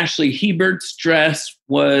on Ashley Hebert's dress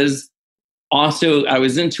was also, I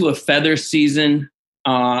was into a feather season.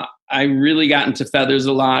 I really got into feathers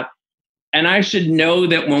a lot. And I should know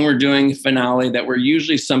that when we're doing a finale that we're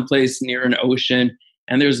usually someplace near an ocean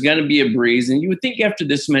and there's going to be a breeze. And you would think after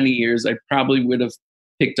this many years, I probably would have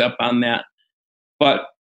picked up on that. But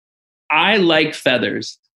I like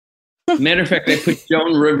feathers. Matter of fact, I put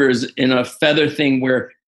Joan Rivers in a feather thing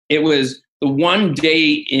where it was the one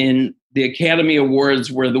day in the Academy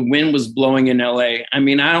Awards where the wind was blowing in LA. I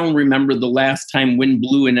mean, I don't remember the last time wind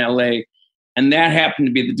blew in LA. And that happened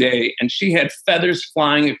to be the day. And she had feathers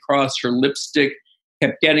flying across her lipstick,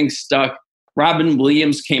 kept getting stuck. Robin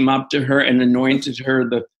Williams came up to her and anointed her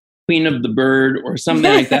the Queen of the Bird or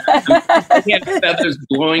something like that. He had feathers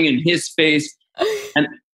blowing in his face. And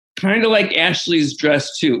kind of like Ashley's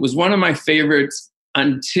dress, too. It was one of my favorites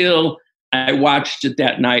until I watched it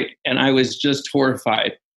that night. And I was just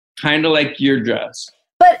horrified. Kind of like your dress.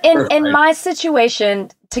 But in my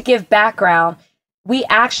situation, to give background, we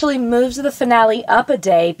actually moved the finale up a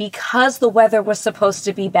day because the weather was supposed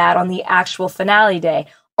to be bad on the actual finale day,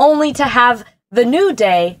 only to have the new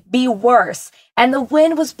day be worse. And the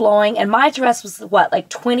wind was blowing, and my dress was, like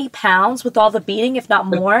 20 pounds with all the beating, if not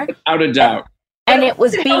more? Without a doubt. And it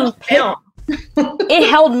was being... It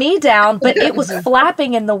held me down, but it was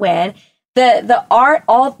flapping in the wind. The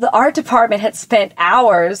art department had spent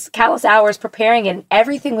countless hours preparing it, and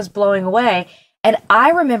everything was blowing away. And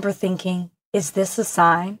I remember thinking, is this a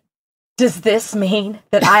sign? Does this mean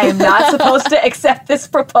that I am not supposed to accept this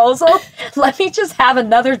proposal? Let me just have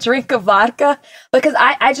another drink of vodka. Because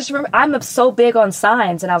I just remember, I'm so big on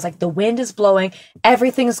signs. And I was like, the wind is blowing.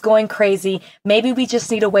 Everything is going crazy. Maybe we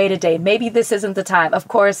just need to wait a day. Maybe this isn't the time. Of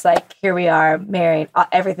course, like, here we are, married.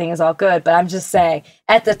 Everything is all good. But I'm just saying,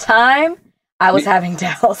 at the time, I was having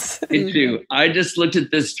doubts. Me too. I just looked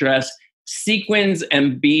at this dress. Sequins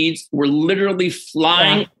and beads were literally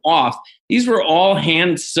flying off. These were all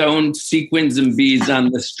hand-sewn sequins and beads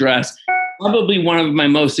on this dress. Probably one of my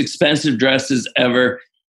most expensive dresses ever.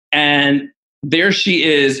 And there she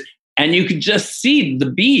is. And you could just see the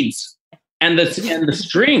beads and the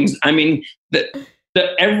strings. I mean, the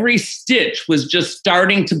every stitch was just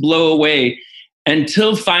starting to blow away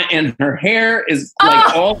until and her hair is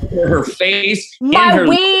like all over her face. My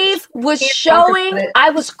weave was showing.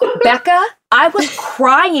 Becca, I was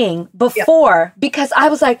crying before because I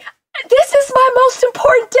was like, this is my most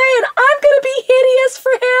important day and I'm going to be hideous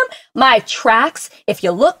for him. My tracks, if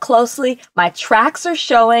you look closely, my tracks are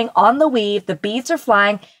showing on the weave. The beads are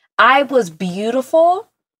flying. I was beautiful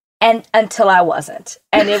and until I wasn't.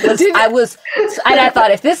 And it was, and I thought,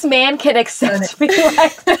 if this man can accept me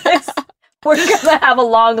like this, we're going to have a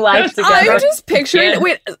long life together. I'm just picturing,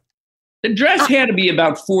 the dress had to be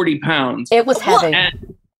about 40 pounds. It was heavy.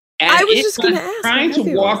 And I was just going to ask. Trying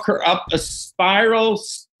to walk her up a spiral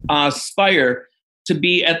spire to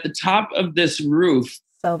be at the top of this roof.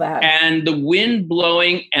 So bad. And the wind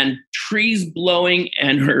blowing and trees blowing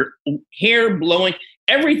and her hair blowing.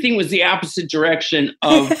 Everything was the opposite direction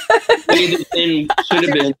of the way the wind should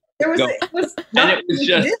have been. It was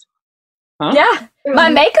just... Huh? Yeah, my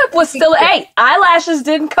makeup was still 8. Eyelashes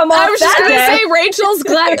didn't come off. I was just going to say Rachel's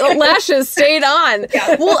lashes stayed on.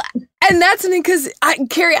 Yeah. Well, and that's because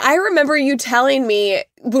Carrie, I remember you telling me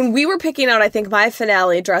when we were picking out, I think my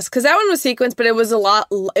finale dress, because that one was sequins, but it was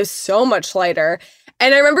so much lighter.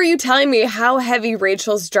 And I remember you telling me how heavy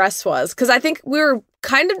Rachel's dress was, because I think we were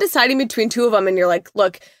kind of deciding between two of them, and you're like,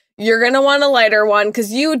 look, you're going to want a lighter one,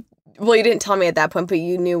 because you didn't tell me at that point, but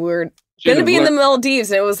you knew we were going to be in the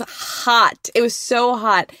Maldives, and it was hot. It was so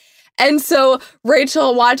hot. And so,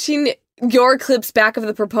 Rachel, watching your clips back of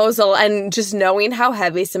the proposal and just knowing how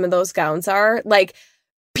heavy some of those gowns are, like,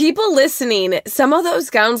 people listening, some of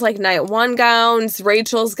those gowns, like night one gowns,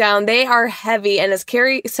 Rachel's gown, they are heavy. And as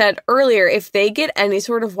Carrie said earlier, if they get any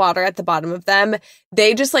sort of water at the bottom of them,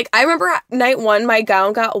 they just, like, I remember night one, my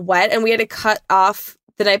gown got wet, and we had to cut off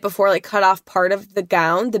the night before, cut off part of the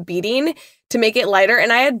gown, the beading, to make it lighter,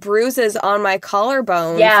 and I had bruises on my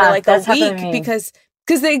collarbone for a week because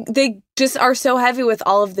they just are so heavy with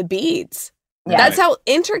all of the beads. Yeah. That's how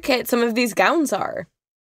intricate some of these gowns are.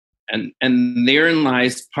 And therein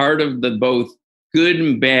lies part of the both good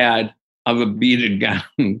and bad of a beaded gown.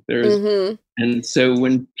 And so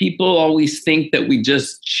when people always think that we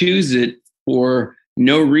just choose it for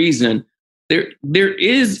no reason, there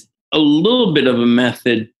is a little bit of a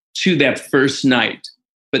method to that first night.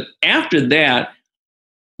 But after that,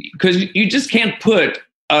 because you just can't put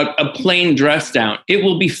a plain dress down, it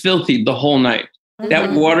will be filthy the whole night.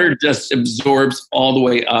 That water just absorbs all the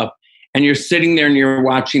way up. And you're sitting there and you're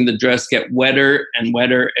watching the dress get wetter and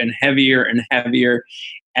wetter and heavier and heavier.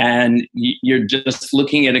 And you're just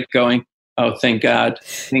looking at it going, oh, thank God.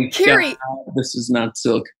 Carrie, God, this is not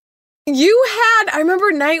silk. I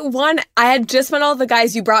remember night one, I had just met all the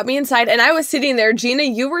guys. You brought me inside and I was sitting there. Gina,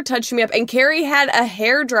 you were touching me up, and Carrie had a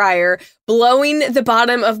hairdryer blowing the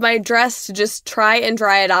bottom of my dress to just try and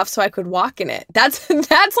dry it off so I could walk in it. That's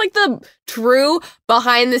like the true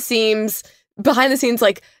behind the scenes,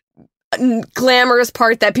 like glamorous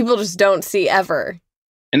part that people just don't see ever.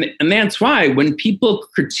 And that's why when people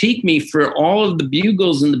critique me for all of the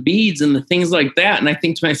bugles and the beads and the things like that, and I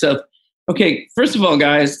think to myself, okay, first of all,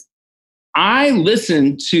 guys, I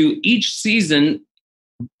listen to each season,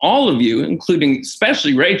 all of you, including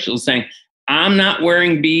especially Rachel, saying, I'm not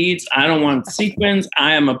wearing beads. I don't want sequins.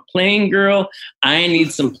 I am a plain girl. I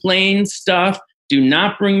need some plain stuff. Do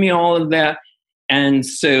not bring me all of that. And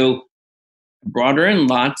so I brought her in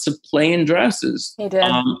lots of plain dresses. He did.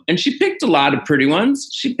 And she picked a lot of pretty ones.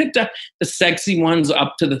 She picked up the sexy ones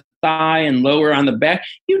up to the thigh and lower on the back.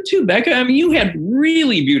 You too, Becca. I mean, you had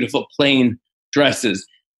really beautiful plain dresses.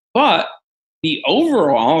 But the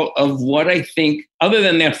overall of what I think, other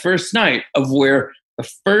than that first night, of where the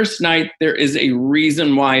first night there is a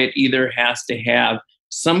reason why it either has to have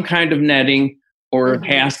some kind of netting or it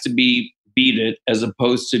has to be beaded as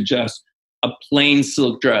opposed to just a plain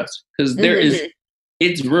silk dress. Because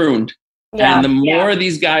it's ruined. Yeah, and the more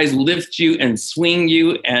these guys lift you and swing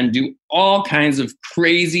you and do all kinds of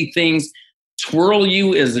crazy things twirl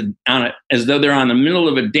you as though they're on the middle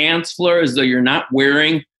of a dance floor, as though you're not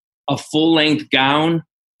wearing a full-length gown.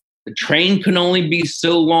 The train can only be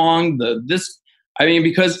so long.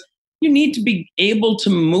 Because you need to be able to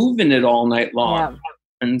move in it all night long. Yeah.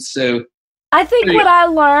 And so I think what I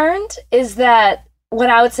learned is that when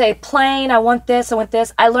I would say plain, I want this,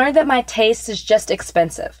 I learned that my taste is just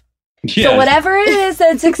expensive. Yes. So whatever it is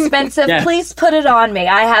that's expensive, yes. Please put it on me.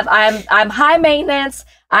 I'm high maintenance.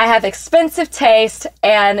 I have expensive taste,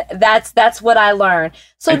 and that's what I learned.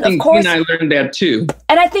 So I think of course, I learned that too.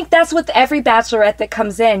 And I think that's with every bachelorette that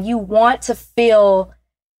comes in. You want to feel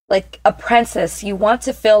like a princess. You want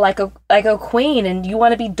to feel like a queen, and you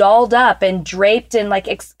want to be dolled up and draped in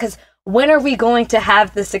because when are we going to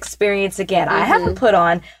have this experience again? Mm-hmm. I haven't put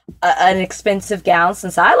on an expensive gown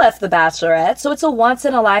since I left The Bachelorette. So it's a once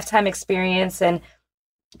in a lifetime experience. And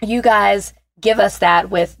you guys give us that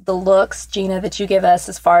with the looks, Gina, that you give us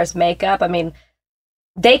as far as makeup. I mean,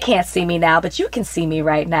 they can't see me now, but you can see me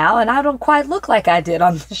right now. And I don't quite look like I did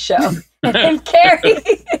on the show. And Carrie,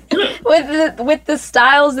 with the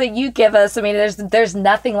styles that you give us, I mean, there's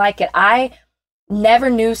nothing like it. I never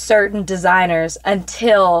knew certain designers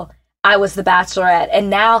until I was The Bachelorette.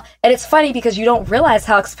 And it's funny because you don't realize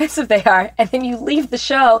how expensive they are. And then you leave the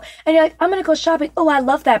show and you're like, I'm going to go shopping. Oh, I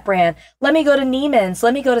love that brand. Let me go to Neiman's.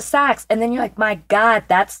 Let me go to Saks. And then you're like, my God,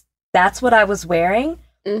 that's what I was wearing.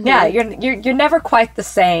 Mm-hmm. Yeah. You're never quite the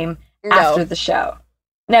same after the show.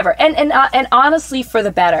 Never. And honestly, for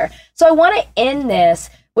the better. So I want to end this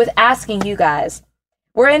with asking you guys,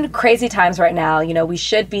 we're in crazy times right now. You know,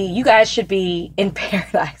 you guys should be in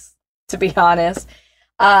paradise, to be honest.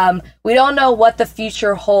 We don't know what the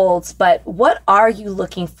future holds, but what are you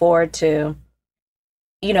looking forward to,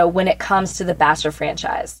 when it comes to the Bachelor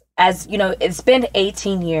franchise? As you know, it's been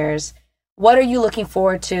 18 years. What are you looking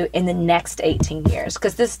forward to in the next 18 years?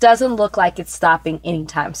 Because this doesn't look like it's stopping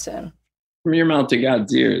anytime soon. From your mouth to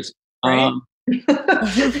God's ears. Right?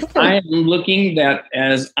 I am looking that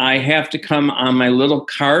as I have to come on my little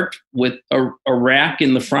cart with a rack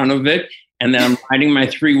in the front of it, and then I'm riding my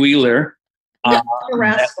three-wheeler.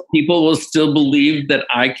 People will still believe that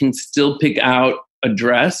I can still pick out a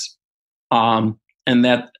dress. And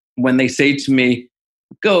that when they say to me,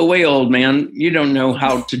 go away, old man, you don't know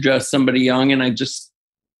how to dress somebody young. And I just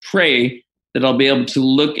pray that I'll be able to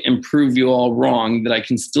look and prove you all wrong, that I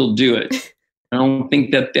can still do it. I don't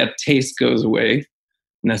think that taste goes away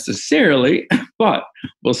necessarily, but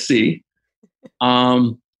we'll see.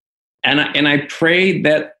 And I pray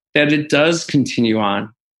that it does continue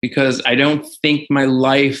on, because I don't think my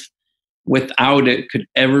life without it could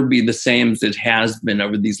ever be the same as it has been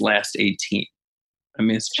over these last 18. I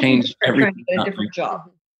mean, it's changed everything. Trying to get a different job.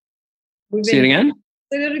 Say it again?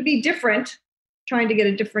 It would be different, trying to get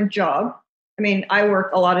a different job. I mean, I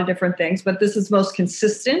work a lot of different things, but this is most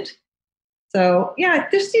consistent. So yeah,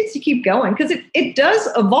 this needs to keep going because it does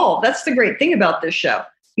evolve. That's the great thing about this show.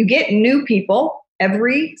 You get new people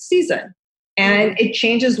every season and it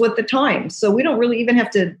changes with the times. So we don't really even have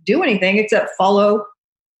to do anything except follow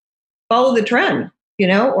the trend,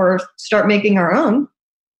 or start making our own.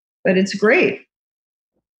 But it's great.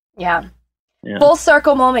 Yeah. Full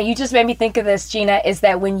circle moment. You just made me think of this, Gina, is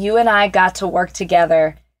that when you and I got to work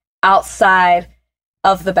together outside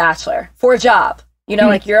of The Bachelor for a job,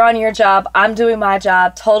 like you're on your job, I'm doing my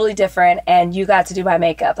job, totally different, and you got to do my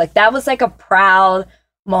makeup. Like that was like a proud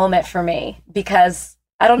moment for me because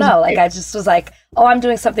I don't know, like I just was like, oh, I'm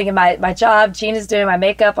doing something in my job. Gina's doing my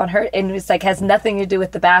makeup on her, and it's like has nothing to do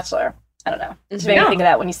with The Bachelor. I don't know. Just made me think of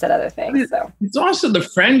that when you said other things. So it's also the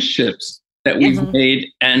friendships that we've made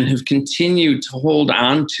and have continued to hold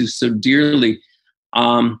on to so dearly.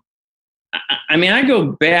 I mean, I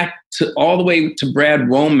go back to all the way to Brad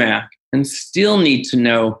Womack and still need to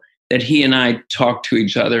know that he and I talk to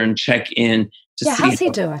each other and check in to see how's he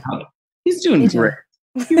doing? He's doing great.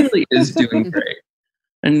 He really is doing great.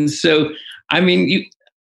 And so, I mean,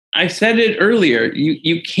 I said it earlier,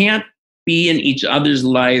 you can't be in each other's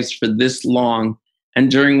lives for this long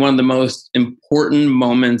and during one of the most important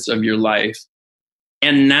moments of your life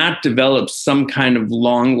and not develop some kind of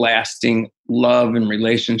long-lasting love and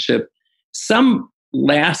relationship. Some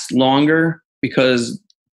last longer because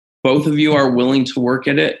both of you are willing to work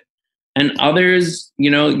at it. And others,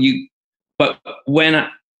 but when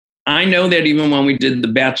I know that even when we did The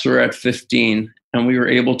Bachelor at 15 and we were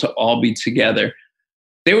able to all be together,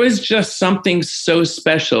 there was just something so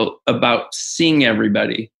special about seeing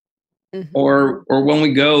everybody. Mm-hmm. Or when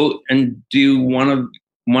we go and do one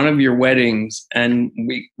of your weddings and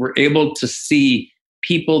we were able to see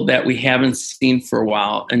people that we haven't seen for a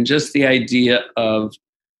while, and just the idea of,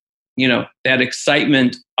 that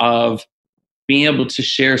excitement of being able to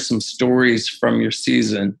share some stories from your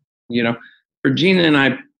season. You know, for Gina and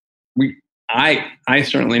I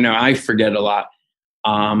certainly know I forget a lot.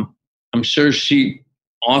 I'm sure she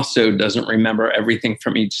also doesn't remember everything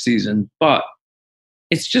from each season, but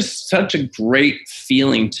it's just such a great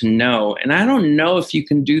feeling to know. And I don't know if you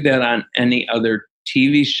can do that on any other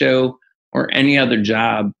TV show or any other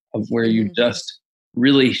job of where you just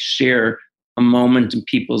really share a moment in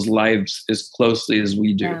people's lives as closely as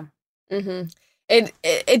we do. Yeah. Mm-hmm.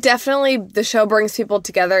 It definitely, the show brings people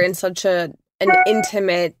together in such an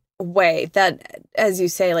intimate way that, as you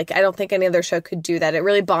say, like, I don't think any other show could do that. It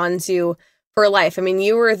really bonds you for life. I mean,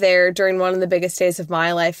 you were there during one of the biggest days of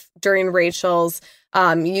my life, during Rachel's.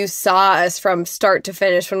 You saw us from start to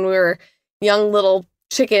finish when we were young little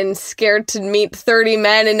chickens scared to meet 30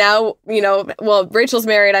 men. And now, you know, well, Rachel's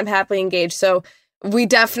married. I'm happily engaged. So we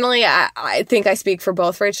definitely, I think I speak for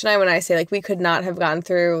both Rachel and I when I say, like, we could not have gone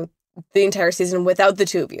through the entire season without the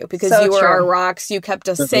two of you, because you were our rocks. You kept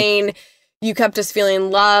us sane. You kept us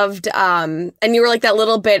feeling loved. And you were like that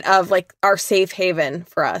little bit of like our safe haven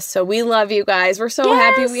for us. So we love you guys. We're so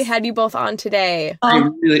happy we had you both on today.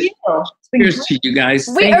 Cheers to you guys.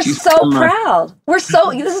 We are so proud. This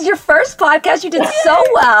is your first podcast. You did so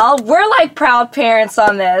well. We're like proud parents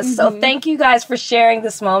on this. So thank you guys for sharing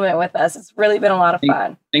this moment with us. It's really been a lot of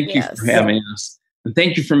fun. Thank you for having us. And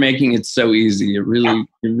thank you for making it so easy. It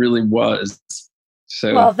really was.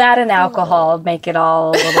 So, well, that and alcohol make it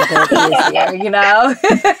all a little bit easier, you know?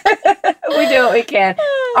 We do what we can.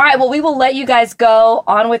 All right, well, we will let you guys go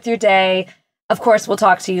on with your day. Of course, we'll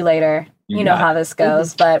talk to you later. You know how this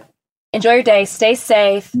goes, but enjoy your day. Stay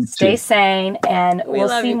safe, stay sane, and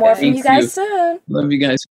we'll see more from you guys soon. Love you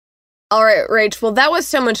guys. All right, Rach. Well, that was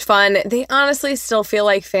so much fun. They honestly still feel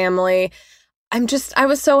like family. I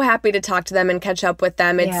was so happy to talk to them and catch up with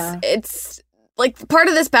them. It's like part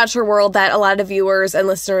of this Bachelor world that a lot of viewers and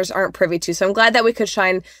listeners aren't privy to. So I'm glad that we could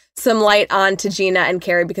shine some light on to Gina and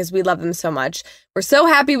Carrie because we love them so much. We're so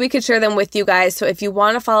happy we could share them with you guys. So if you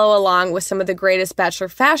want to follow along with some of the greatest Bachelor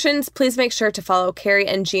fashions, please make sure to follow Carrie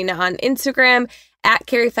and Gina on Instagram at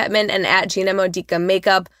Carrie Fettman and at Gina Modica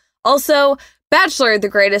Makeup. Also, Bachelor, the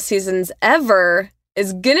greatest seasons ever,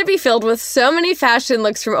 is going to be filled with so many fashion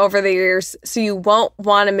looks from over the years, so you won't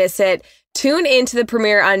want to miss it. Tune into the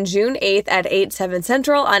premiere on June 8th at 8/7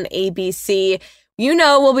 Central on ABC. You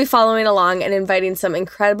know we'll be following along and inviting some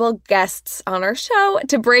incredible guests on our show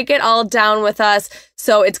to break it all down with us.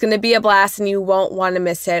 So it's going to be a blast and you won't want to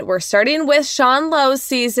miss it. We're starting with Sean Lowe's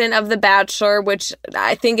season of The Bachelor, which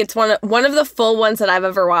I think it's one of the full ones that I've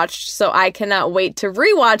ever watched. So I cannot wait to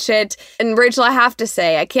rewatch it. And Rachel, I have to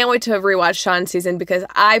say, I can't wait to rewatch Sean's season because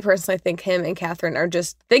I personally think him and Catherine are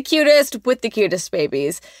just the cutest with the cutest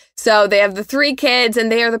babies. So they have the 3 kids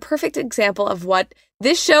and they are the perfect example of what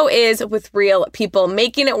this show is with real people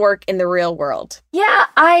making it work in the real world. Yeah,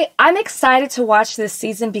 I'm excited to watch this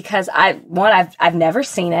season because I've never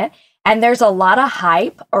seen it, and there's a lot of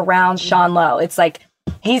hype around Sean Lowe. It's like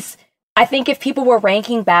I think if people were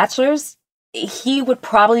ranking Bachelors, he would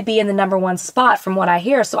probably be in the number 1 spot from what I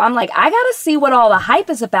hear. So I'm like, I gotta see what all the hype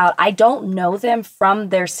is about. I don't know them from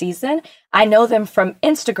their season. I know them from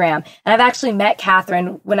Instagram. And I've actually met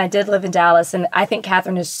Catherine when I did live in Dallas. And I think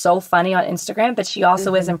Catherine is so funny on Instagram, but she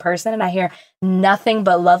also is in person. And I hear nothing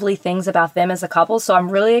but lovely things about them as a couple. So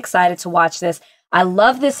I'm really excited to watch this. I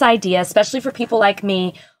love this idea, especially for people like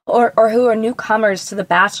me or who are newcomers to the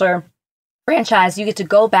Bachelor franchise. You get to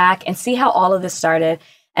go back and see how all of this started.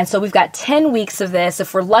 And so we've got 10 weeks of this.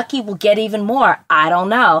 If we're lucky, we'll get even more. I don't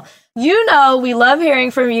know. You know, we love hearing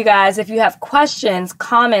from you guys. If you have questions,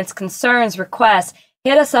 comments, concerns, requests,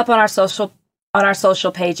 hit us up on our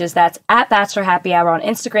social pages. That's at Bachelor Happy Hour on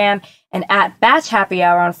Instagram and at Batch Happy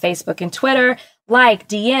Hour on Facebook and Twitter. Like,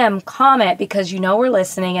 DM, comment, because you know we're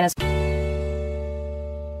listening. And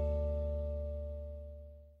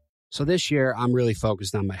So this year, I'm really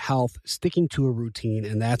focused on my health, sticking to a routine,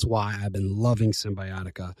 and that's why I've been loving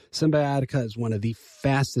Symbiotica. Symbiotica is one of the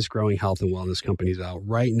fastest growing health and wellness companies out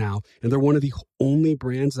right now, and they're one of the only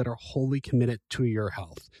brands that are wholly committed to your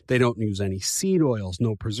health. They don't use any seed oils,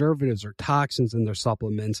 no preservatives or toxins in their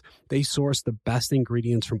supplements. They source the best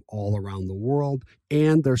ingredients from all around the world,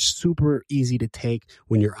 and they're super easy to take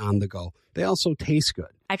when you're on the go. They also taste good.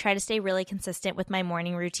 I try to stay really consistent with my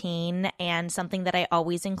morning routine, and something that I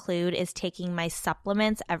always include is taking my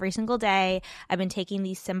supplements every single day. I've been taking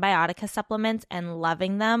these Symbiotica supplements and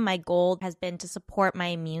loving them. My goal has been to support my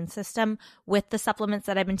immune system with the supplements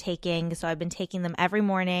that I've been taking. So I've been taking them every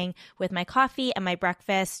morning with my coffee and my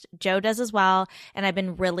breakfast. Joe does as well, and I've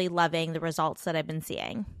been really loving the results that I've been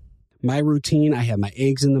seeing. My routine, I have my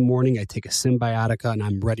eggs in the morning, I take a Symbiotica, and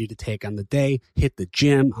I'm ready to take on the day, hit the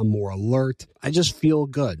gym, I'm more alert. I just feel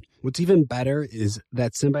good. What's even better is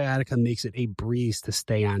that Symbiotica makes it a breeze to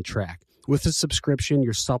stay on track. With a subscription,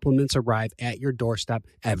 your supplements arrive at your doorstep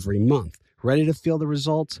every month. Ready to feel the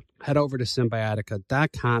results? Head over to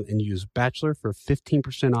Symbiotica.com and use Bachelor for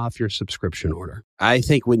 15% off your subscription order. I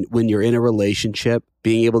think when you're in a relationship,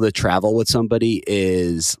 being able to travel with somebody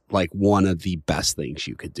is like one of the best things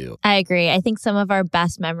you could do. I agree. I think some of our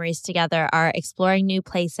best memories together are exploring new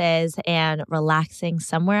places and relaxing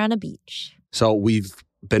somewhere on a beach. So we've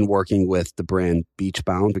been working with the brand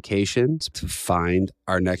Beachbound Vacations to find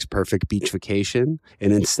our next perfect beach vacation.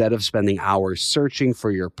 And instead of spending hours searching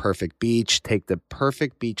for your perfect beach, take the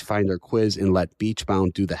perfect beach finder quiz and let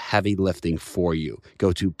Beachbound do the heavy lifting for you.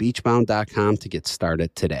 Go to beachbound.com to get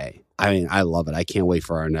started today. I mean, I love it. I can't wait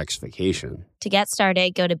for our next vacation. To get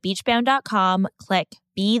started, go to beachbound.com, click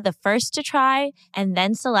Be the First to Try, and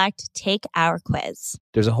then select Take Our Quiz.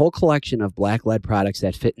 There's a whole collection of Black-led products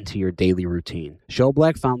that fit into your daily routine. Show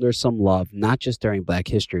Black founders some love, not just during Black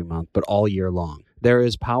History Month, but all year long. There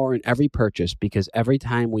is power in every purchase because every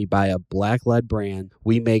time we buy a Black-led brand,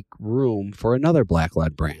 we make room for another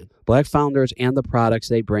Black-led brand. Black founders and the products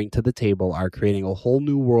they bring to the table are creating a whole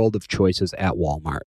new world of choices at Walmart.